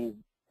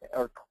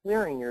or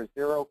clearing your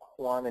zero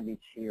quantity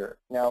tier.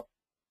 Now,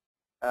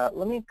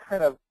 let me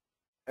kind of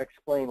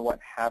explain what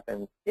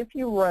happens. If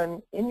you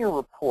run in your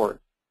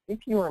report, if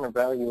you run an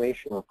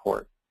evaluation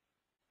report,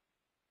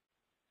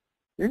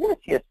 you're going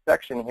to see a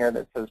section here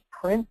that says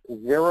print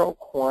zero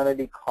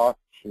quantity cost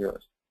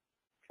tiers.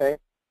 Okay?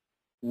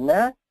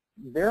 Math,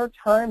 there are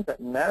times that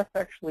math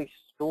actually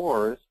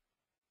stores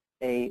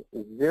a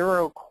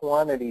zero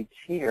quantity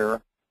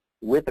tier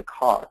with a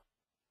cost.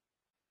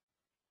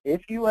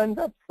 If you end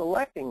up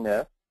selecting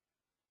this,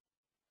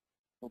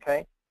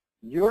 okay,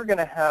 you're going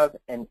to have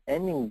an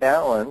ending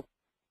balance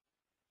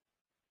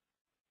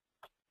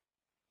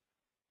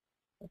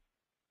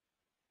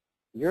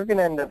you're going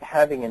to end up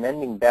having an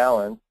ending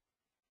balance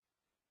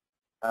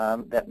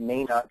that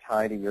may not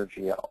tie to your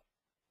GL.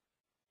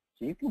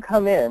 So you can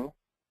come in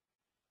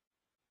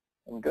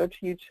and go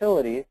to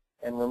Utilities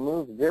and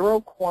remove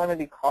zero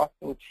quantity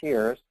costing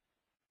tiers,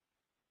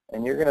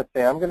 and you're going to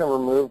say, I'm going to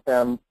remove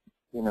them,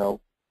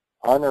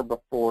 on or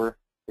before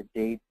the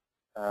date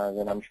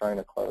that I'm trying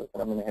to close.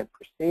 And I'm going to hit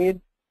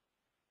Proceed.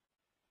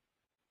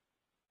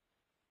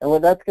 And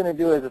what that's going to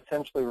do is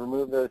essentially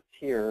remove those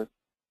tiers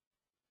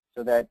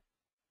so that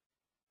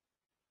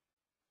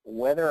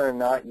whether or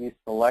not you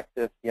select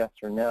this yes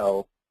or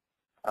no,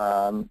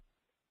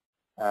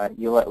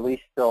 you'll at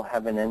least still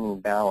have an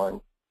ending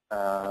balance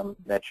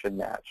that should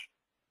match.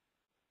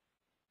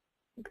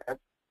 Okay.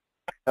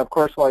 Now, of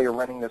course, while you're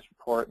running this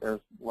report,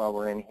 while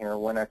we're in here,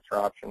 one extra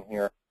option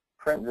here,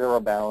 print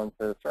zero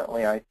balances.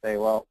 Certainly I say,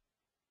 well,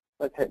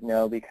 let's hit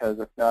no, because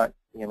if not,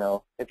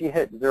 if you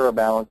hit zero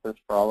balances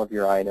for all of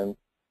your items,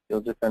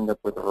 you'll just end up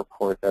with a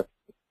report that's,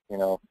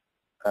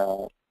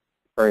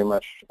 very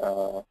much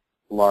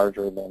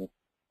larger than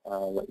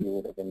what you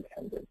would have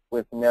intended.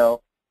 With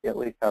no, you at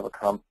least have a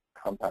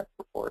compact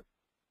report.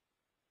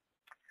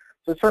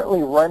 So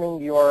certainly running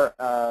your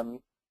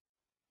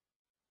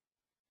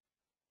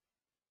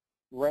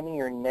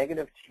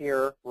negative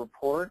tier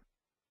report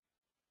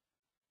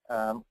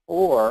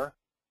or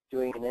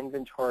doing an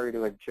inventory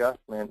to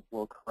adjustment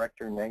will correct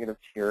your negative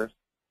tiers.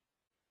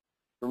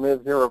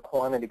 Remove zero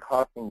quantity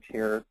costing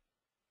tiers.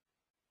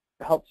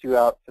 It helps you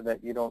out so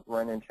that you don't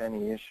run into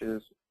any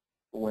issues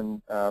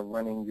when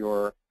running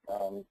your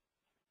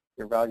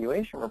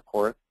valuation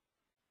reports.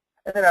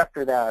 And then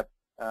after that,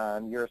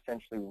 you're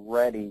essentially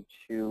ready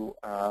to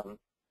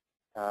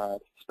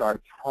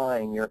start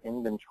tying your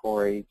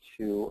inventory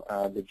to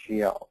the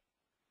GL.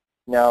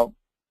 Now,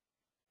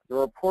 the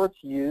reports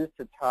used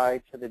to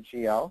tie to the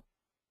GL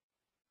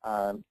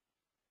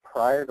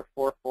prior to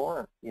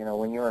 4.4,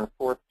 when you're in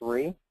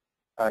 4.3,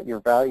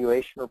 your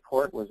valuation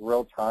report was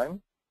real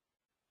time.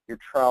 Your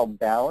trial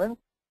balance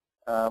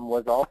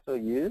was also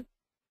used.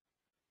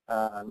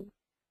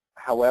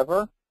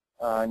 However,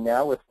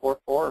 now with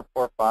 4.4 and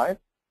 4.5,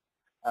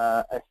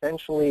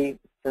 essentially,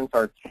 since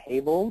our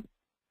tables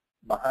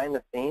behind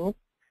the scenes,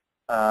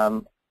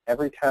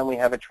 every time we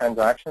have a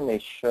transaction, they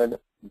should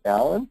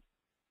balance.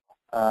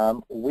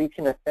 We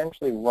can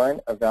essentially run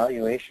a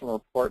valuation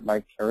report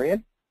by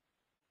period.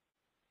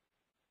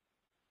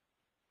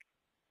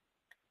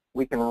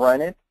 We can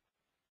run it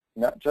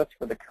not just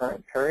for the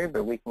current period,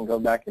 but we can go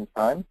back in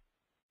time.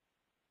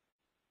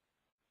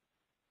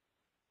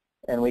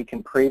 And we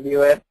can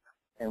preview it,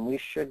 and we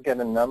should get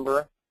a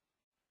number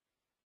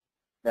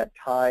that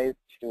ties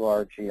to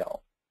our GL.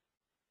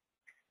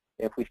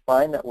 If we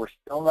find that we're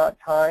still not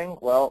tying,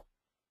 well,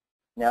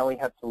 now we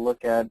have to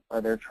look at, are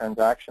there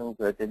transactions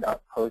that did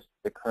not post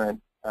the current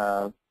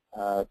to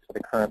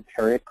the current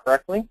period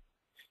correctly?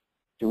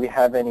 Do we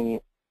have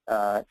any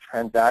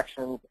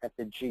transactions at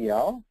the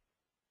GL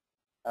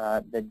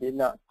that did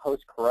not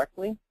post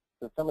correctly?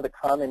 So some of the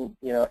common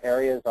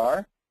areas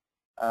are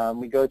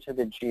we go to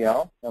the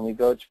GL and we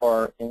go to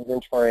our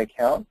inventory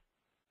account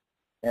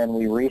and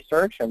we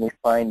research and we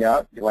find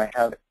out, do I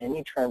have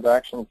any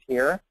transactions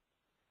here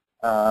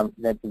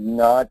that did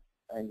not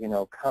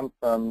come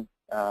from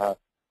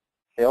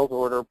sales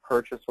order,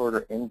 purchase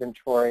order,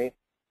 inventory.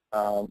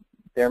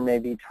 There may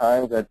be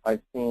times that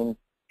I've seen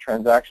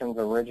transactions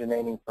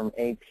originating from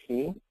AP.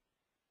 If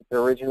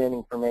they're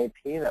originating from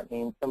AP, that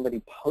means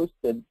somebody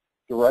posted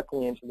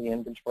directly into the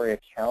inventory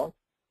account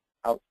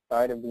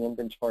outside of the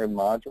inventory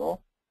module.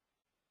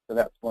 So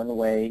that's one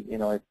way,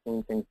 I've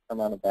seen things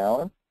come out of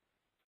balance.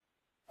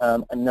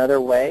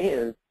 Another way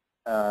is,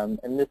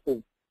 and this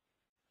is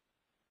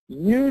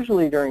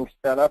usually during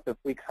setup, if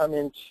we come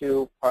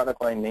into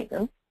product line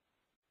maintenance,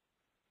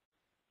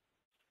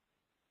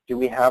 do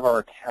we have our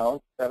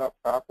accounts set up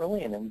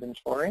properly in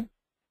inventory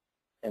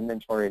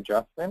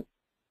adjustment?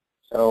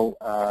 So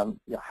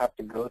you'll have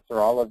to go through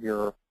all of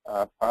your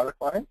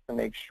product lines to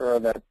make sure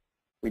that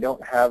we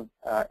don't have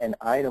an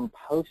item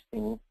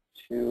posting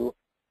to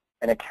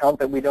an account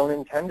that we don't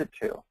intend it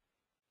to.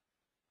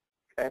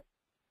 Okay.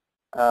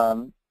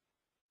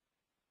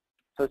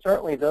 So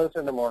certainly those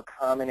are the more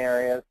common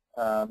areas.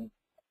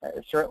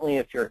 Certainly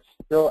if you're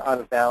still out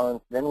of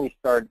balance, then we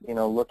start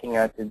looking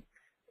at the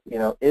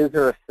is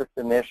there a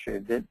system issue?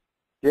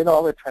 Did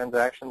all the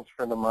transactions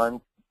for the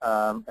month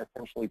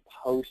essentially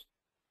post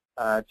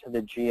to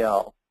the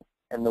GL?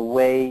 And the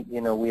way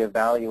we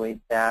evaluate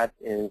that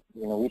is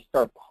we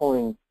start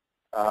pulling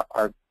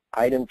our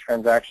item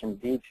transaction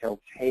detail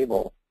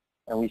table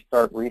and we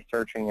start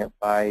researching it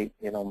by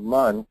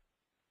month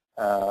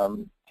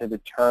to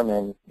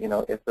determine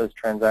if those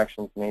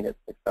transactions made it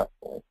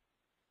successfully.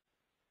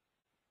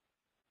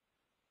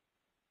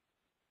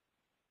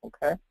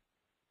 Okay.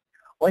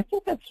 Well, I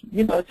think that's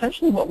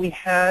essentially what we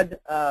had.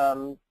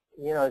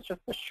 It's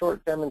just a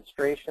short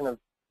demonstration of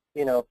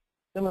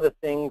some of the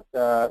things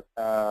that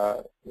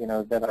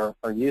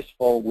are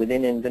useful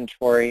within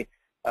inventory,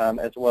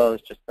 as well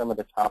as just some of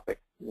the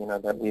topics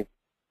that we've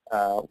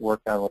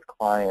worked on with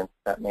clients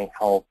that may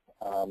help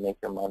make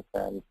your month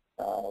end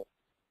a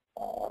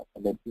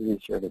bit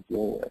easier to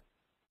deal with.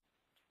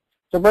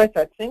 So, Bryce,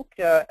 I think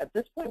at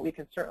this point we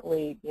can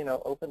certainly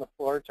open the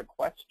floor to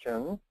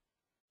questions.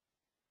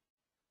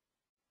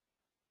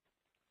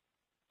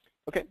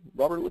 Okay,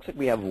 Robert, it looks like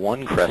we have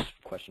one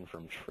question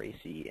from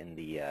Tracy in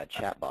the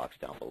chat box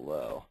down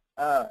below.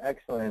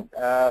 Excellent.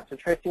 So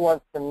Tracy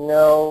wants to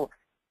know,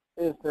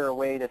 is there a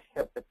way to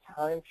set the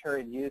time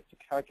period used to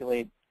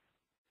calculate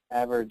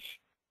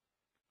average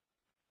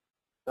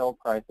sell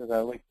prices?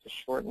 I would like to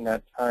shorten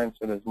that time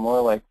so it is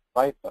more like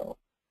FIFO.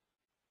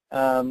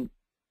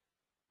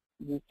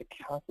 Used to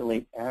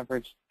calculate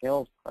average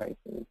sales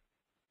prices.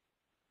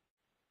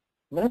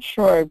 I'm not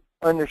sure I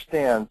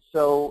understand.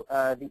 So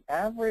the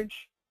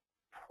average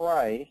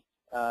price,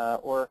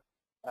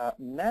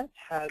 Matt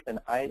has an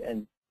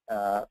item,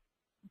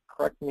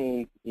 correct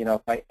me,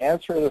 if I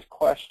answer this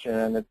question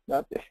and it's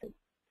not,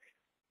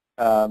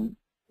 and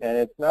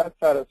it's not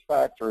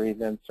satisfactory,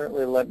 then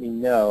certainly let me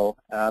know.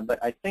 But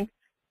I think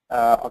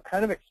I'll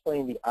kind of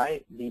explain the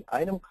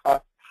item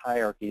cost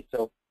hierarchy.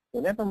 So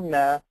whenever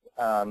Matt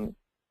processes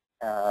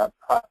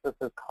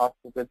cost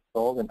of goods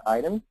sold in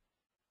items,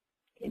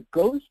 it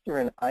goes through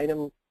an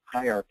item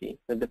hierarchy.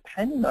 So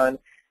depending on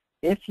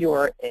if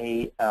you're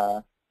a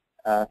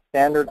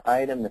standard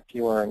item, if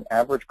you are an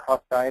average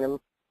cost item,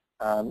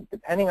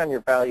 depending on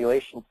your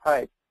valuation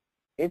type,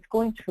 it's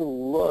going to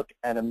look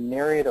at a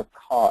myriad of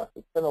costs.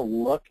 It's going to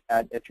look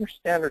at, if you're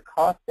standard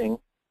costing,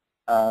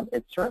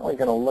 it's certainly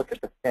going to look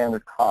at the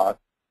standard cost,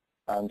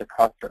 to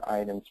cost your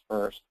items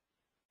first.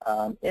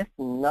 If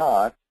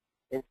not,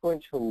 it's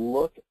going to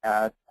look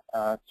at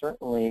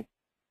certainly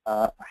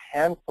a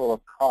handful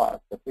of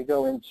costs. If we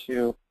go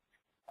into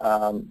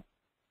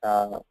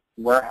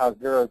warehouse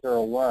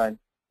 001,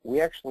 we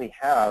actually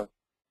have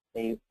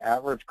an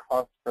average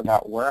cost for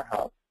that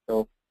warehouse.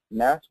 So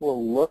MAS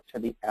will look to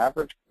the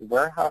average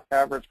warehouse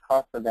average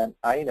cost of that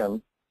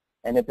item,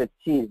 and if it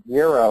sees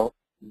 0,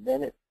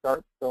 then it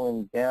starts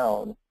going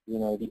down,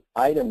 the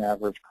item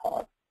average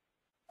cost.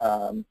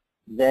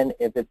 Then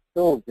if it's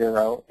still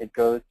 0, it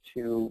goes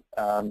to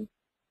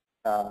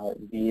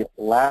the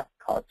last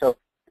cost. So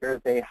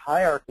there's a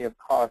hierarchy of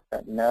costs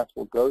that MAS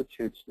will go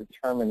to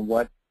determine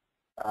what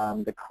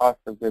the cost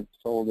of goods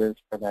sold is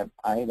for that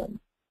item.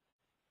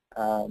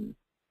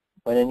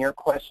 But in your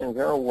question, is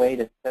there a way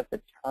to set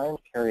the time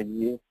period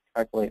used to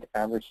calculate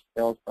average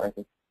sales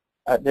prices?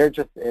 There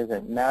just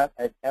isn't. MAS,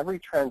 at every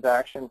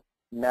transaction,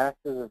 MAS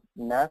is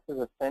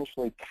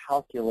essentially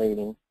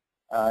calculating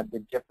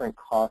the different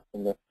costs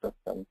in this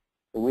system.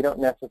 So we don't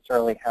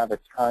necessarily have a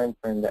time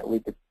frame that we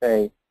could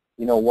say,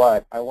 you know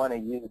what, I want to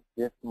use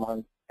this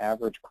month's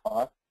average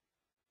cost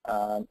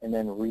and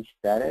then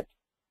reset it.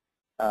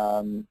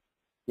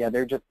 Yeah,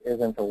 there just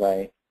isn't a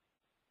way.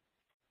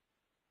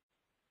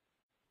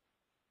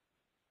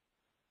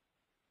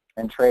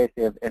 And Tracy,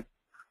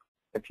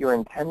 if you're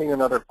intending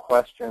another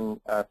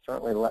question,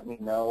 certainly let me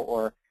know.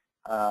 Or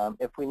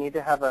if we need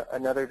to have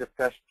another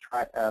discussion,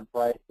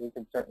 Bryce, we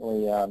can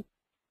certainly have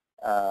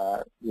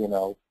a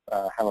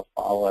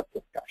follow-up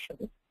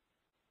discussion.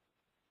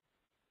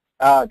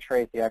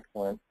 Tracy,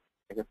 excellent.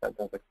 I guess that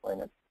does explain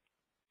it.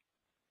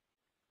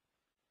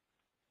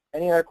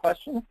 Any other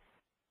questions?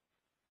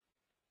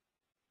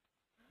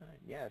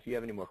 Yeah, if you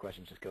have any more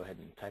questions, just go ahead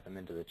and type them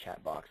into the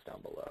chat box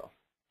down below.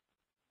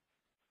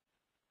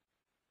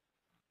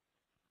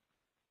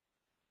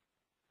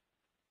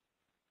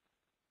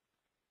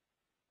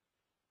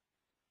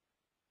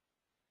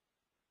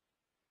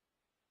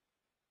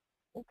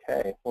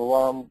 Okay, well,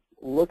 I'm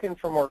looking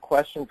for more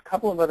questions. A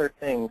couple of other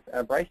things.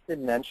 Bryce did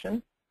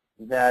mention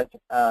that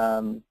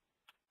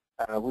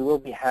we will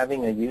be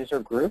having a user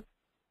group.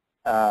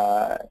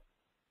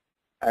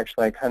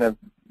 Actually, I kind of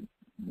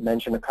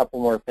mentioned a couple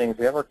more things.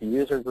 We have our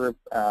user group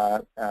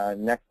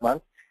next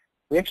month.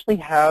 We actually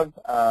have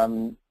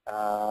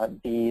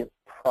the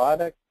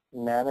product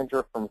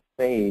manager from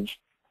Sage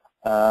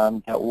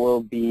that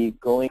will be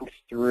going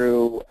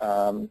through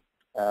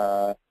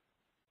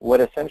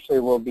what essentially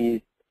will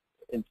be,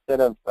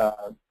 instead of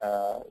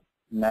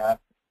MAS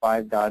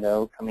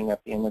 5.0 coming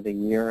at the end of the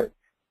year,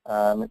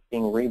 it's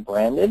being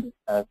rebranded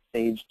as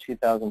Sage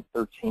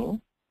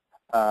 2013.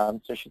 So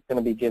she's going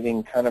to be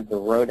giving kind of the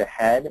road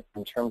ahead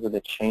in terms of the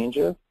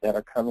changes that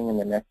are coming in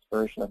the next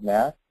version of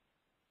MAS,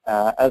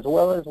 as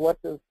well as what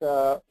does,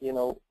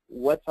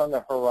 what's on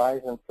the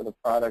horizon for the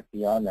product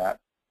beyond that.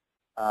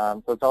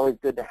 So it's always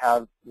good to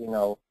have,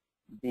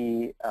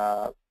 the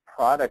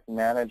product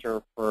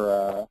manager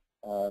for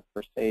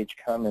Sage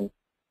come and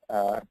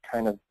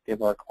kind of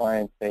give our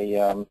clients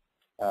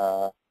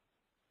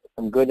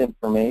some good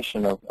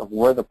information of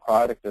where the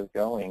product is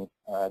going,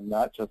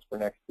 not just for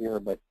next year,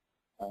 but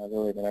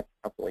really the next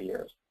couple of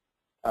years.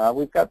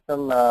 We've got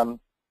some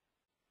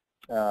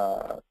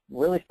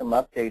really some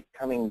updates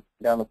coming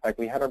down the pike.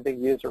 We had our big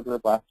user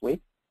group last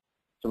week,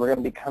 so we're going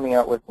to be coming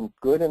out with some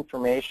good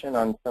information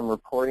on some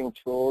reporting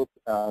tools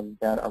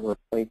that are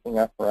replacing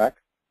FRX,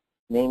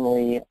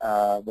 namely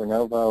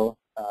Renovo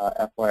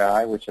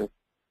FYI, which is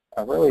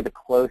really the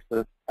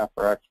closest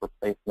FRX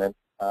replacement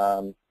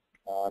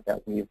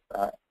that we've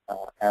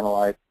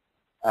analyzed.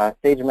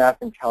 Sage Mass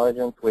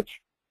Intelligence,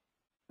 which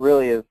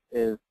really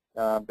is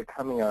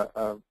becoming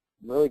a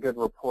really good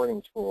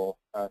reporting tool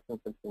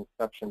since its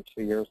inception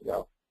 2 years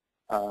ago.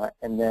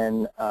 And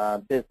then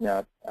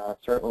BizNet,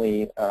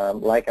 certainly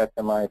like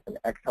SMI, it's an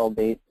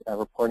Excel-based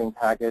reporting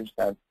package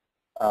that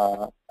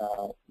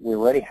we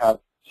already have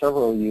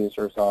several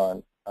users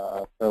on.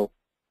 So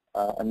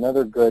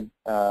another good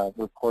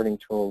reporting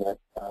tool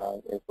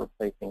that is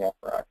replacing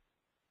FRX.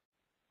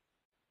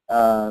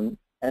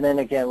 And then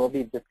again, we'll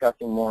be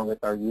discussing more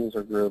with our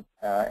user group,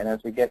 and as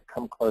we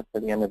come close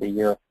to the end of the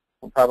year,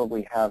 we'll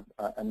probably have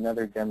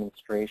another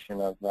demonstration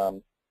of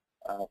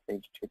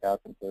Sage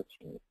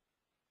 2013.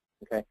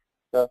 Okay,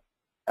 so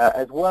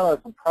as well as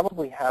we'll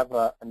probably have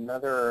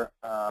another,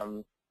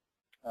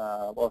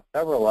 well,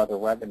 several other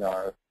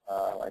webinars.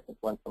 I think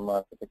once a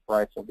month. I think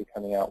Bryce will be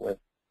coming out with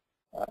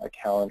a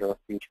calendar of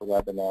future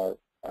webinars.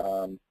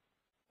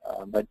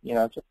 But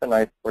just a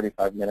nice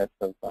 45 minutes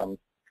of some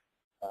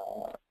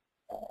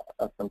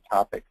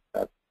topics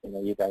that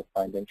you guys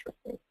find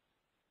interesting.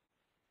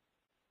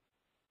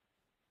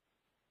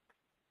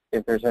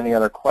 If there's any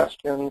other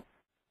questions,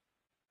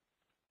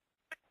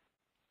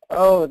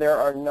 Oh, there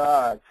are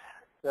not.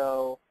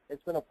 So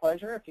it's been a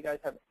pleasure. If you guys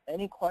have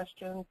any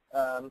questions,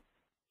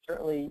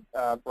 certainly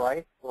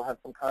Bryce will have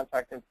some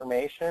contact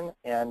information.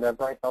 And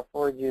Bryce, I'll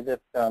forward you this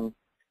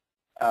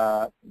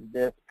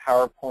this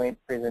PowerPoint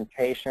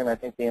presentation. I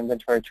think the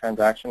inventory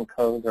transaction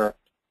codes are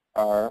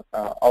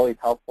always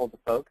helpful to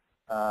folks.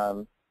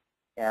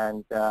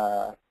 And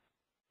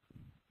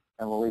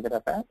we'll leave it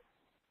at that.